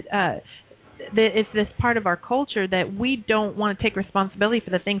topic, but it's this part of our culture that we don't want to take responsibility for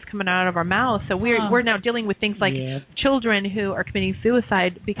the things coming out of our mouths. So we're now dealing with things like children who are committing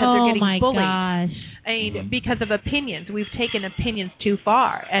suicide because they're getting bullied. Gosh. I mean, because of opinions. We've taken opinions too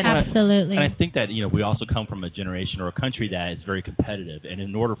far. And absolutely. And I think that we also come from a generation or a country that is very competitive, and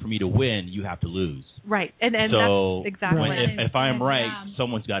in order for me to win, you have to lose. Right, and so that's exactly if I am right,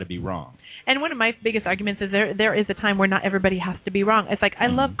 someone's got to be wrong. And one of my biggest arguments is there is a time where not everybody has to be wrong. It's like I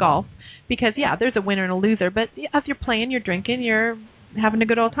love golf because there's a winner and a loser, but as you're playing, you're drinking, you're having a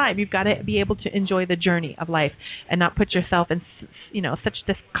good old time. You've got to be able to enjoy the journey of life and not put yourself in such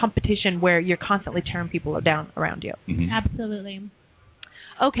this competition where you're constantly tearing people down around you. Mm-hmm. Absolutely.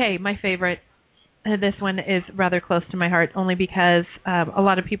 Okay, my favorite. This one is rather close to my heart only because a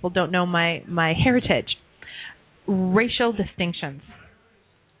lot of people don't know my heritage. Racial distinctions.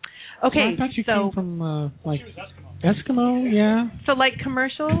 Okay, so I thought you came from Eskimo, yeah. So like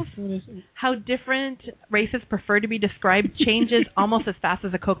commercials, how different races prefer to be described changes almost as fast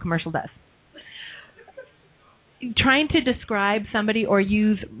as a Coke commercial does. Trying to describe somebody or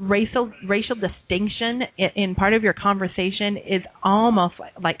use racial distinction in part of your conversation is almost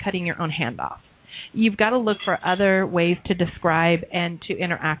like cutting your own hand off. you've got to look for other ways to describe and to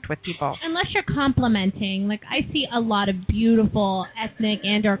interact with people. Unless you're complimenting. Like, I see a lot of beautiful ethnic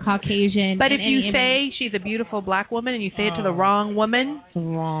and or Caucasian. But if you say she's a beautiful black woman and you say it to the wrong woman,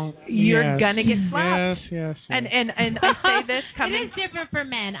 you're going to get slapped. Yes. And I say this coming... It is different for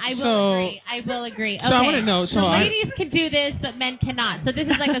men. I will agree. Okay. So I want to know... So ladies can do this, but men cannot. So this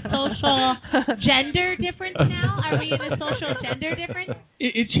is like a social gender difference now? Are we in a social gender difference?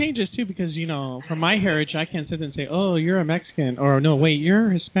 It changes, too, because, from my heritage, I can't sit and say, oh, you're a Mexican, or no, wait,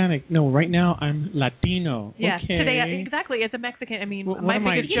 you're Hispanic. No, right now I'm Latino. Yes, okay. today, exactly, as a Mexican, I mean, my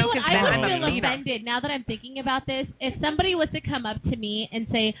biggest you know joke what, is I that I'm would feel offended now that I'm thinking about this. If somebody was to come up to me and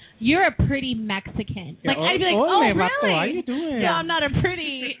say, you're a pretty Mexican, like, I'd be like, oh, really? How you doing? No, I'm not a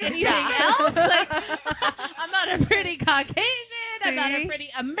pretty anything else. Like, I'm not a pretty Caucasian. I'm not a pretty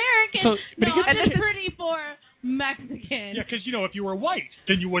American. I'm just pretty for Mexican. Yeah, because, if you were white,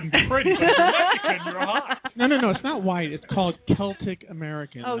 then you wouldn't be pretty. But if you're Mexican, you're hot. No, it's not white. It's called Celtic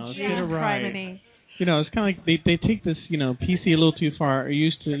American. Oh, get it right. criminy. It's kind of like they take this, PC a little too far. Are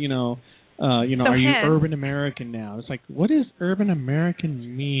used to, are you urban American now? It's like, what does urban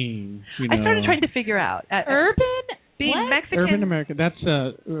American mean? I started trying to figure out. Urban? Being what? Mexican? Urban American. That's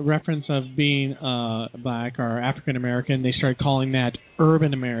a reference of being black or African American. They started calling that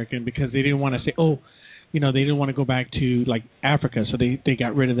urban American because they didn't want to say, they didn't want to go back to, like, Africa, so they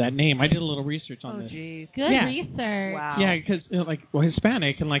got rid of that name. I did a little research on this. Oh, geez. Good research. Wow. Yeah, because,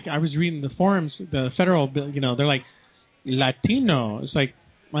 Hispanic, and, like, I was reading the forums, the federal bill, they're like, Latino. It's like,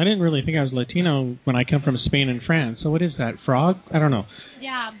 I didn't really think I was Latino when I come from Spain and France. So what is that, frog? I don't know.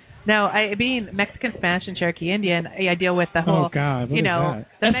 Yeah. No, being Mexican, Spanish, and Cherokee Indian, I deal with the whole, what is that?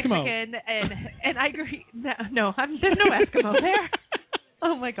 the Eskimo. Mexican, and I agree. No, there's no Eskimo there.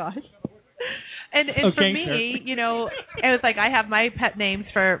 Oh, my gosh. And for me, it was like I have my pet names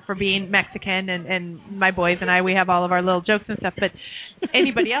for being Mexican, and my boys and I, we have all of our little jokes and stuff. But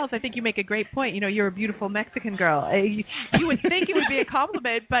anybody else, I think you make a great point. You're a beautiful Mexican girl. You would think it would be a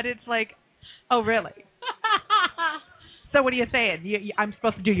compliment, but it's like, oh, really? So what are you saying? I'm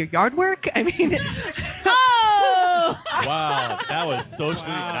supposed to do your yard work? I mean... Oh! Wow, that was socially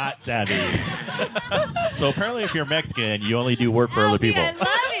not savvy. So apparently if you're Mexican, you only do work for other people. I love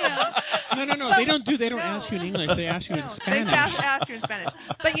you. No, they don't ask you in English. They ask you in Spanish. They ask you in Spanish.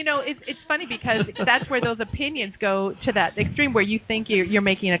 But, it's funny because that's where those opinions go to that extreme where you think you're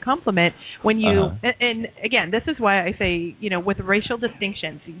making a compliment when you... And again, this is why I say, with racial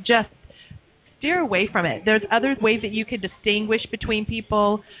distinctions, just steer away from it. There's other ways that you can distinguish between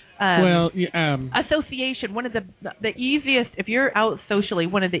people. Association. One of the easiest, if you're out socially,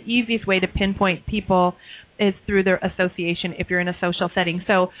 one of the easiest way to pinpoint people is through their association if you're in a social setting.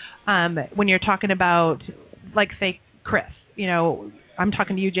 So when you're talking about, like, say, Chris, I'm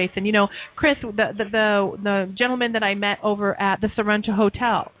talking to you, Jason. Chris, the gentleman that I met over at the Sorrento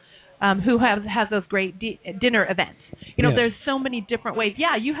Hotel, who has those great dinner events. There's so many different ways.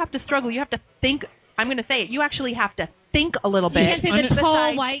 Yeah, you have to struggle. You have to think. I'm going to say it. You actually have to think a little bit. You can't say the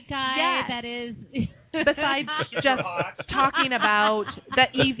tall white guy that is... Besides just talking about the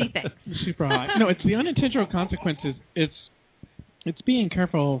easy things. Super hot. No, it's the unintentional consequences. It's being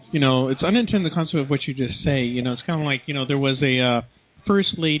careful. It's unintended consequence of what you just say. It's kind of like, there was a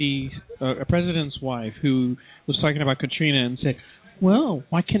first lady, a president's wife, who was talking about Katrina and said, well,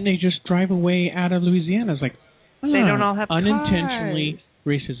 why can't they just drive away out of Louisiana? It's like, they don't all have unintentionally cars.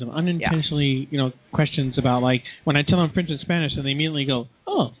 Racism, unintentionally, questions about, like, when I tell them French and Spanish and they immediately go,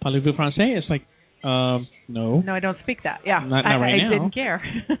 oh, parlez-vous français? It's like, no. No, I don't speak that. Yeah. Not right now. I didn't care.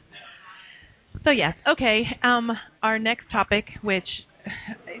 So, yes. Okay. Our next topic, which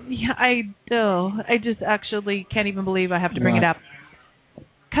I just actually can't even believe I have to bring it up.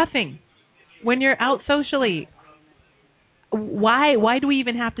 Cussing. When you're out socially, why do we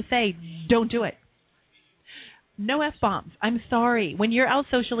even have to say, don't do it? No F-bombs. I'm sorry. When you're out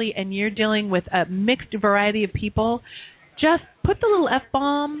socially and you're dealing with a mixed variety of people, just put the little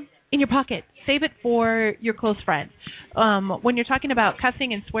F-bomb in your pocket. Save it for your close friends. When you're talking about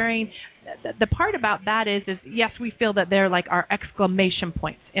cussing and swearing, the part about that is yes, we feel that they're like our exclamation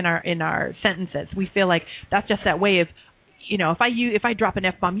points in our sentences. We feel like that's just that way of, if I drop an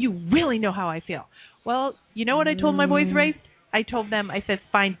F-bomb, you really know how I feel. Well, you know what I told my boys raised? I told them, I said,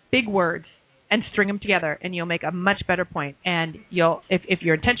 find big words and string them together, and you'll make a much better point. And if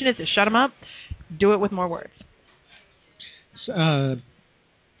your intention is to shut them up, do it with more words.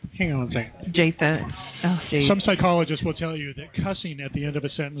 Hang on a second. Jason. Oh, geez. Some psychologists will tell you that cussing at the end of a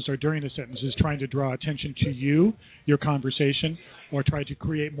sentence or during a sentence is trying to draw attention to you, your conversation, or try to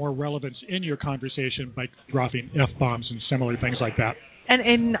create more relevance in your conversation by dropping F-bombs and similar things like that.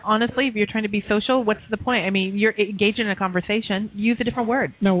 And honestly, if you're trying to be social, what's the point? I mean, you're engaging in a conversation. Use a different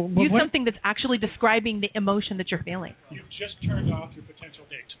word. No, use something that's actually describing the emotion that you're feeling. You just turned off your potential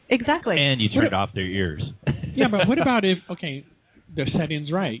date. Exactly. And you turned off their ears. Yeah, but what about if the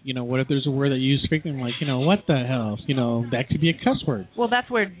setting's right? What if there's a word that you use frequently, like what the hell? That could be a cuss word. Well, that's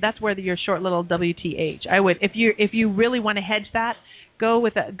where your short little WTH. I would if you really want to hedge that. Go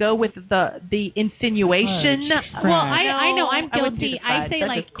with the insinuation. Well, I know I'm guilty. I say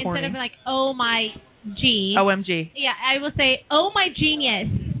like instead of like oh my G. OMG. Yeah, I will say oh my genius.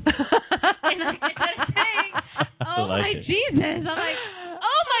 And instead of saying oh my Jesus, I'm like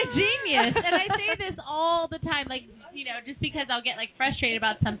oh my genius. And I say this all the time, like just because I'll get like frustrated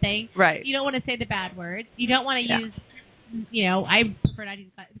about something. Right. You don't want to say the bad words. You don't want to use. I prefer not to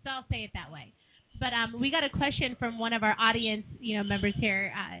use, so I'll say it that way. But we got a question from one of our audience, members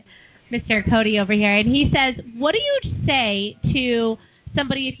here, Mr. Cody over here, and he says, "What do you say to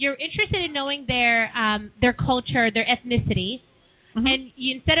somebody if you're interested in knowing their culture, their ethnicity, and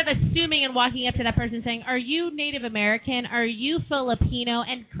instead of assuming and walking up to that person saying, are you Native American, are you Filipino,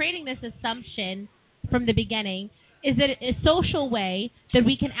 and creating this assumption from the beginning?" Is it a social way that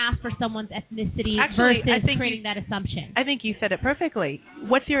we can ask for someone's ethnicity versus creating that assumption? I think you said it perfectly.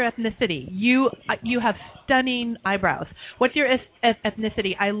 What's your ethnicity? You have stunning eyebrows. What's your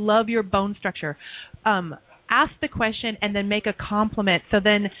ethnicity? I love your bone structure. Ask the question and then make a compliment. So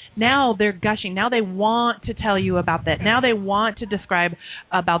then now they're gushing. Now they want to tell you about that. Now they want to describe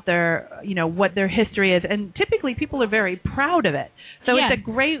about their, what their history is. And typically people are very proud of it. So it's a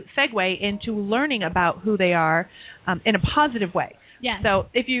great segue into learning about who they are in a positive way. Yes. So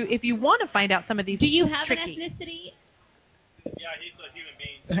if you want to find out some of these, do you have tricky. an ethnicity? Yeah, he's a human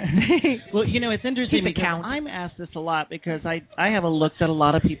being. Well, it's interesting because I'm asked this a lot because I have a look that a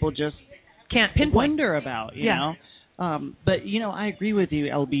lot of people just can't pinpoint. Wonder about, you know. But, I agree with you,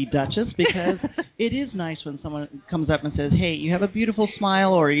 LB Dutchess, because it is nice when someone comes up and says, hey, you have a beautiful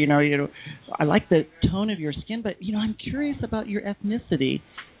smile, or, I like the tone of your skin, but, I'm curious about your ethnicity.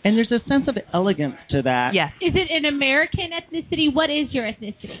 And there's a sense of elegance to that. Yes. Is it an American ethnicity? What is your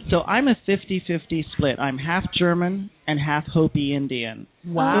ethnicity? So I'm a 50-50 split. I'm half German and half Hopi Indian.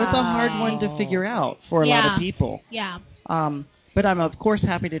 Wow. So it's a hard one to figure out for a lot of people. Yeah. But I'm, of course,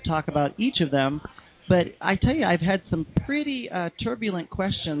 happy to talk about each of them. But I tell you, I've had some pretty turbulent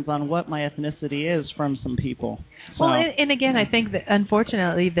questions on what my ethnicity is from some people. So, well, and again, I think that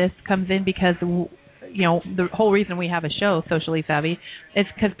unfortunately this comes in because, the whole reason we have a show, Socially Savvy, is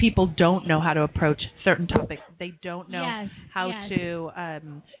because people don't know how to approach certain topics. They don't know how to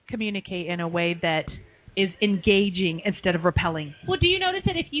communicate in a way that is engaging instead of repelling. Well, do you notice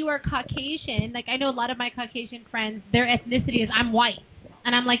that if you are Caucasian, like I know a lot of my Caucasian friends, their ethnicity is I'm white.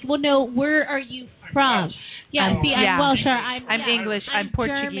 And I'm like, well, no, where are you from? I'm Welsh, I'm English, I'm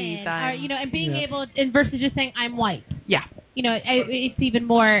Portuguese. German, and being able, and versus just saying I'm white. Yeah. It's even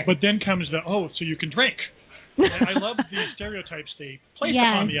more. But then comes so you can drink. I love the stereotypes they place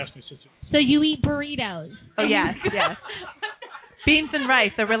upon the ethnicity. So you eat burritos. Oh, yes. Beans and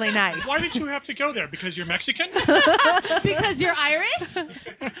rice are really nice. Why did you have to go there? Because you're Mexican? Because you're Irish?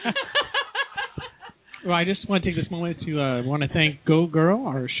 Well, I just want to take this moment to thank Go Girl,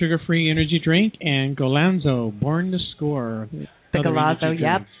 our sugar-free energy drink, and Golanzo, Born to Score. The Galazzo,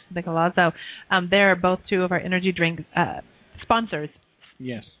 yep. The Galazzo. They're both two of our energy drink sponsors.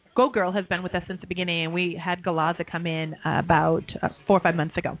 Yes. Go Girl has been with us since the beginning, and we had Galazzo come in about 4 or 5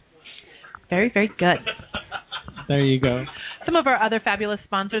 months ago. Very, very good. There you go. Some of our other fabulous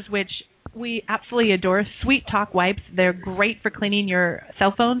sponsors, which we absolutely adore, Sweet Talk Wipes. They're great for cleaning your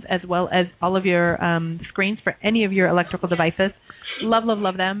cell phones as well as all of your screens for any of your electrical devices. Love, love,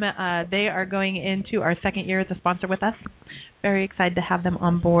 love them. They are going into our second year as a sponsor with us. Very excited to have them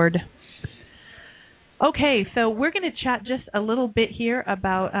on board. Okay, so we're going to chat just a little bit here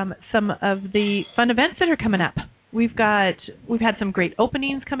about some of the fun events that are coming up. We've had some great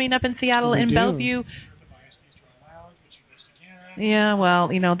openings coming up in Seattle and Bellevue. Yeah, well,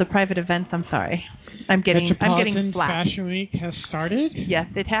 the private events, I'm sorry. I'm getting flat. Fashion Week has started? Yes,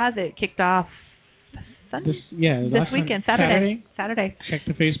 it has. It kicked off Sunday? This weekend, Saturday. Check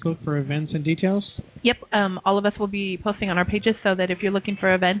the Facebook for events and details. Yep, all of us will be posting on our pages so that if you're looking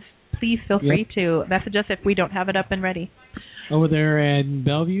for events, please feel free to message us if we don't have it up and ready. Over there in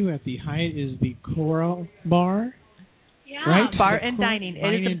Bellevue at the Hyatt is the Coral Bar. Yeah. Right? Bar and dining.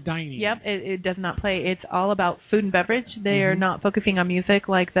 Dining. Yep, it does not play. It's all about food and beverage. They are not focusing on music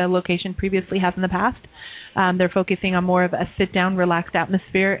like the location previously has in the past. They're focusing on more of a sit-down, relaxed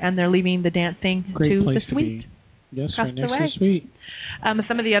atmosphere, and they're leaving the dancing to the suite. Yes, right next to the suite.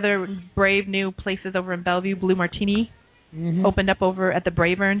 Some of the other brave new places over in Bellevue, Blue Martini opened up over at the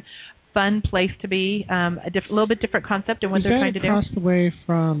Bravern. Fun place to be. A little bit different concept in what they're trying to do. Is that across the way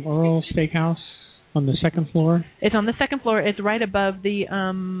from Earl Steakhouse on the second floor? It's on the second floor. It's right above the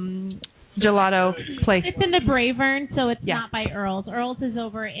gelato place. It's in the Bravern, so it's not by Earl's. Earl's is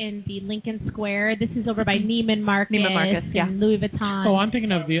over in the Lincoln Square. This is over by Neiman Marcus, and Louis Vuitton. Oh, I'm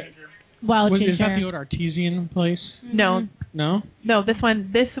thinking of the... is that the old Artesian place? No. No? No, this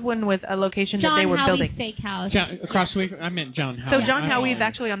one was a location that they were building. Steakhouse. Across the way, I meant John Howie. So John Howie is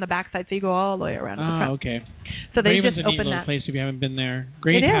actually on the backside, so you go all the way around. Oh, okay. So they Raven's just a neat opened little that place if you haven't been there.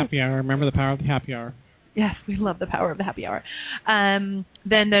 Great happy hour. Remember the power of the happy hour. Yes, we love the power of the happy hour.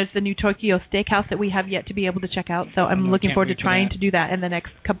 Then there's the new Tokyo Steakhouse that we have yet to be able to check out, so I'm looking forward to trying to do that in the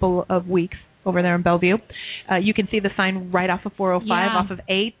next couple of weeks over there in Bellevue. You can see the sign right off of 405, off of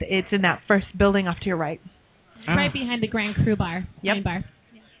 8th. It's in that first building off to your right. Right behind the Grand Cru Bar. Yep. Bar.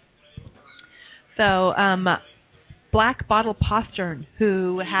 So, Black Bottle Postern,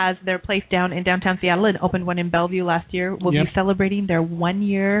 who has their place down in downtown Seattle and opened one in Bellevue last year, will be celebrating their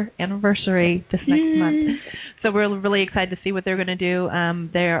 1-year anniversary this next month. So we're really excited to see what they're going to do.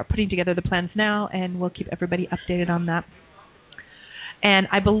 They're putting together the plans now, and we'll keep everybody updated on that. And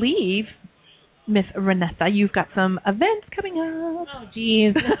I believe, Miss Renessa, you've got some events coming up. Oh,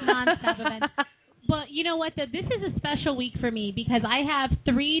 geez. Non-stop events. Well, you know what? This is a special week for me because I have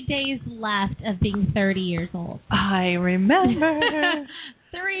 3 days left of being 30 years old. I remember.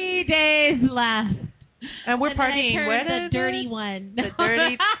 3 days left. And we're partying. Where the dirty one. The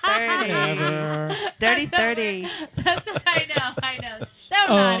dirty 30. Dirty 30. I know.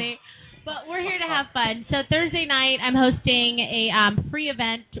 So naughty. But we're here to have fun. So Thursday night, I'm hosting a free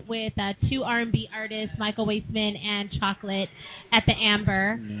event with 2 R&B artists, Michael Wasteman and Chocolate, at the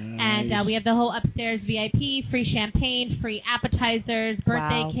Amber. Nice. And we have the whole upstairs VIP, free champagne, free appetizers,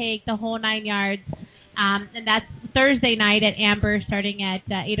 birthday cake, the whole 9 yards. And that's Thursday night at Amber starting at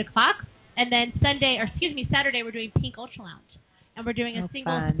 8 o'clock. And then Saturday, we're doing Pink Ultra Lounge. And we're doing a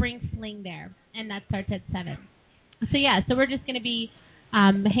single spring fling there. And that starts at 7. So we're just going to be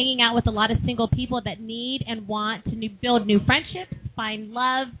hanging out with a lot of single people that need and want to build new friendships, find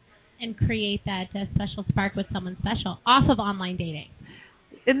love, and create that special spark with someone special off of online dating.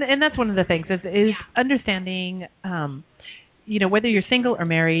 And that's one of the things is understanding, whether you're single or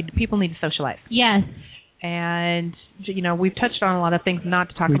married, people need to socialize. Yes. And, we've touched on a lot of things not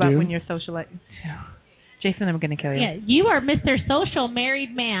to talk about when you're socializing. Jason, I'm going to kill you. Yeah, you are Mr. Social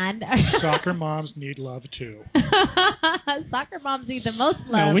Married Man. Soccer moms need love, too. Soccer moms need the most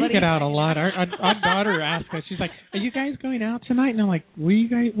love. No, we get out a lot. Our daughter asked us, she's like, are you guys going out tonight? And I'm like, what are you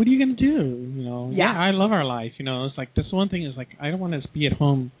going to do? Yeah, I love our life. It's like, this one thing is like, I don't want to be at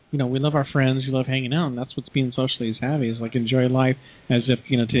home. We love our friends. We love hanging out. And that's what's being socially savvy is like enjoy life as if,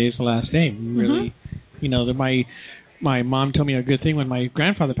 today's the last day. Really, my mom told me a good thing when my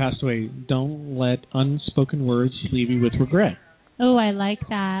grandfather passed away. Don't let unspoken words leave you with regret. Oh, I like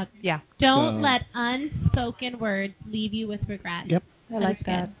that. Yeah. Don't let unspoken words leave you with regret. Yep. I like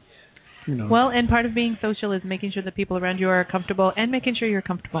that. Well, and part of being social is making sure that people around you are comfortable and making sure you're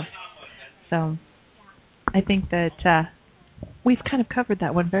comfortable. So I think that we've kind of covered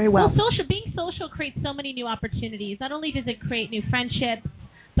that one very well. Well, being social creates so many new opportunities. Not only does it create new friendships,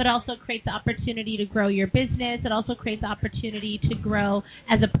 but also creates the opportunity to grow your business. It also creates the opportunity to grow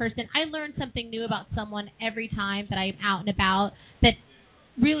as a person. I learn something new about someone every time that I'm out and about that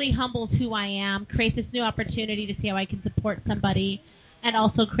really humbles who I am, creates this new opportunity to see how I can support somebody, and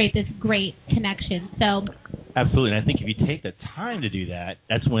also create this great connection. So, absolutely. And I think if you take the time to do that,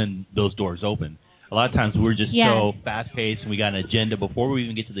 that's when those doors open. A lot of times we're just so fast-paced and we got an agenda before we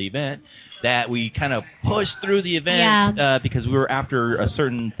even get to the event that we kind of push through the event because we were after a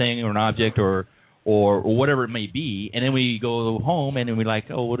certain thing or an object or whatever it may be. And then we go home and then we're like,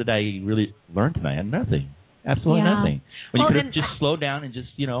 oh, what did I really learn tonight? Nothing. Absolutely nothing. When you could have just slowed down and just,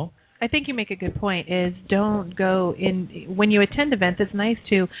 I think you make a good point is don't go in when you attend events. It's nice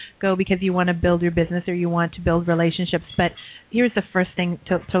to go because you want to build your business or you want to build relationships. But here's the first thing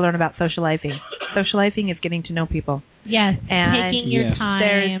to learn about socializing. Socializing is getting to know people. Yes, and taking your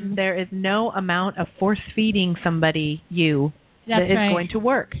time. There is no amount of force feeding somebody that is going to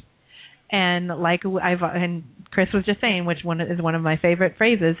work. And like and Chris was just saying, which one is one of my favorite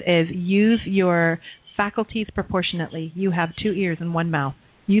phrases, is use your faculties proportionately. You have 2 ears and 1 mouth.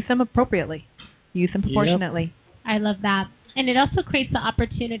 Use them appropriately. Use them proportionately. I love that. And it also creates the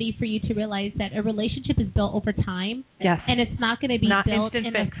opportunity for you to realize that a relationship is built over time. Yes. And it's not going to be built in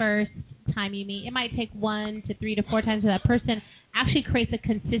the fix. first time you meet. It might take 1 to 3 to 4 times with that person. Actually creates a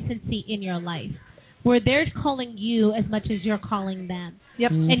consistency in your life. where they're calling you as much as you're calling them.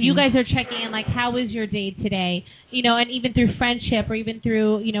 Yep. Mm-hmm. And you guys are checking in, like, how was your day today? You know, and even through friendship or even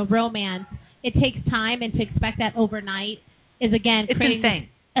through, you know, romance, it takes time, and to expect that overnight is, again, it's creating insane.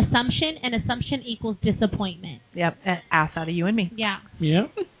 Assumption, and assumption equals disappointment. Yep, ass out of you and me. Yeah.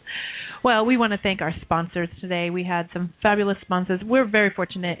 Yep. Well, we want to thank our sponsors today. We had some fabulous sponsors. We're very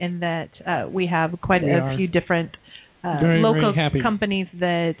fortunate in that we have quite a few different local companies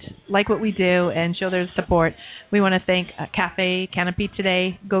that like what we do and show their support. We want to thank Cafe Canopy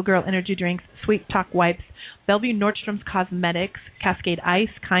today, Go Girl Energy Drinks, Sweet Talk Wipes, Bellevue Nordstrom's Cosmetics, Cascade Ice,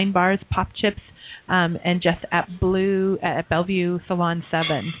 Kind Bars, Pop Chips, and just at Bellevue Salon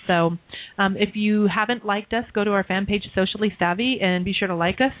 7. So if you haven't liked us, go to our fan page, Socially Savvy, and be sure to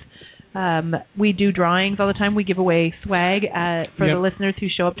like us. We do drawings all the time. We give away swag for the listeners who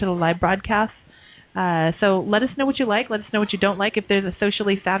show up to the live broadcast. So let us know what you like. Let us know what you don't like. If there's a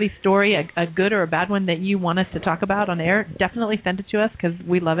Socially Savvy story, a good or a bad one that you want us to talk about on air, definitely send it to us because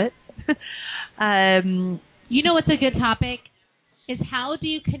we love it. You know what's a good topic? Is how do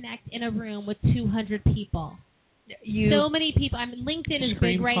you connect in a room with 200 people? So many people. I mean, LinkedIn is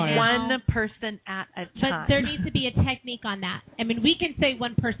big right now. One person at a time. But there needs to be a technique on that. I mean, we can say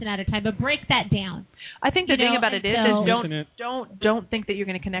one person at a time, but break that down. I think the thing about it is don't think that you're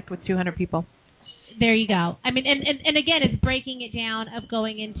going to connect with 200 people. There you go. I mean, and again, it's breaking it down of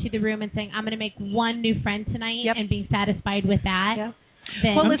going into the room and saying, I'm going to make one new friend tonight and being satisfied with that. Yep.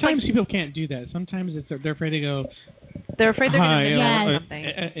 Well, sometimes people can't do that. Sometimes they're afraid to go. They're afraid they're going to miss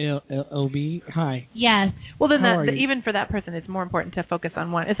something. LB, hi. Yes. Well, then even for that person, it's more important to focus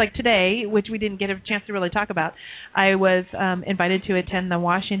on one. It's like today, which we didn't get a chance to really talk about. I was invited to attend the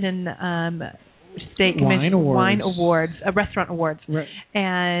Washington State Commission Wine Awards, Restaurant Awards, right.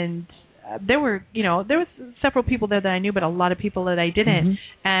 And there was several people there that I knew, but a lot of people that I didn't.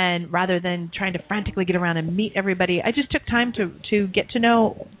 Mm-hmm. And rather than trying to frantically get around and meet everybody, I just took time to get to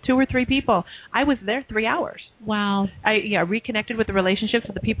know 2 or 3 people. I was there 3 hours. Wow. I reconnected with the relationships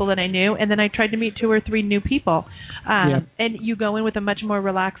with the people that I knew, and then I tried to meet 2 or 3 new people. And you go in with a much more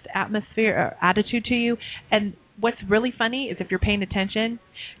relaxed atmosphere or attitude to you. And what's really funny is if you're paying attention,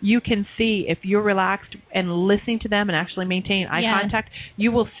 you can see if you're relaxed and listening to them and actually maintaining eye contact,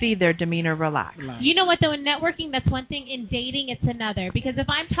 you will see their demeanor relax. You know what, though, in networking, that's one thing. In dating, it's another. Because if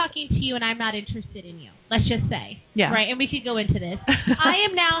I'm talking to you and I'm not interested in you, let's just say, right, and we could go into this, I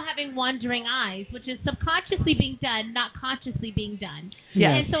am now having wandering eyes, which is subconsciously being done, not consciously being done.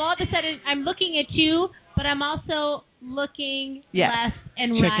 Yeah. And so all of a sudden, I'm looking at you, but I'm also looking left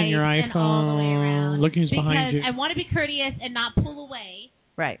and checking your iPhone, and all the way around. Looking behind you. Because I want to be courteous and not pull away.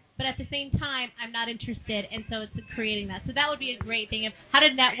 Right. But at the same time, I'm not interested, and so it's creating that. So that would be a great thing of how to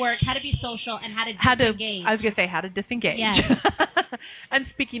network, how to be social, and how to disengage. I was going to say how to disengage. Yes. And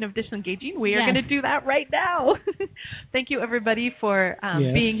speaking of disengaging, we are going to do that right now. Thank you, everybody, for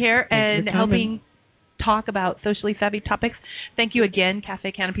being here and helping talk about socially savvy topics. Thank you again,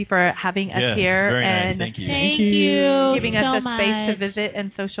 Cafe Canopy, for having us here and nice. Thank you. Giving us a space to visit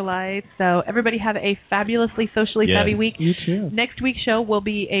and socialize. So everybody have a fabulously socially savvy week. You too. Next week's show will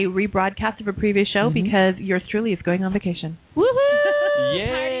be a rebroadcast of a previous show because yours truly is going on vacation. Woohoo!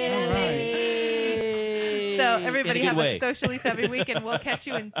 Yay! So everybody have a socially savvy week, and we'll catch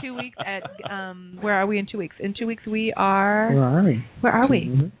you in 2 weeks at where are we in 2 weeks? In 2 weeks we are. Where are we?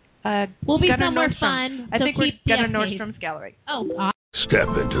 Mm-hmm. We'll be Gunnar somewhere Nordstrom. fun. I think we're Gunnar updated. Nordstrom's gallery. Oh. Step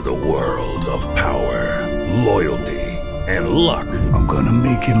into the world of power, loyalty, and luck. I'm gonna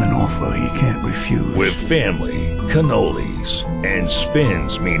make him an offer he can't refuse. With family, cannolis, and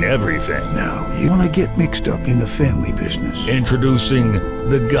spins mean everything. Now, you wanna get mixed up in the family business. Introducing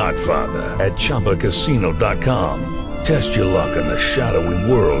The Godfather at ChumbaCasino.com. Test your luck in the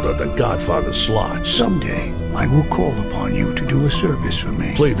shadowy world of The Godfather slot. Someday, I will call upon you to do a service for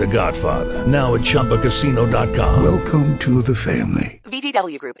me. Play The Godfather, now at ChumbaCasino.com. Welcome to the family.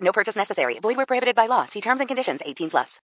 VGW Group. No purchase necessary. Void where prohibited by law. See terms and conditions. 18+.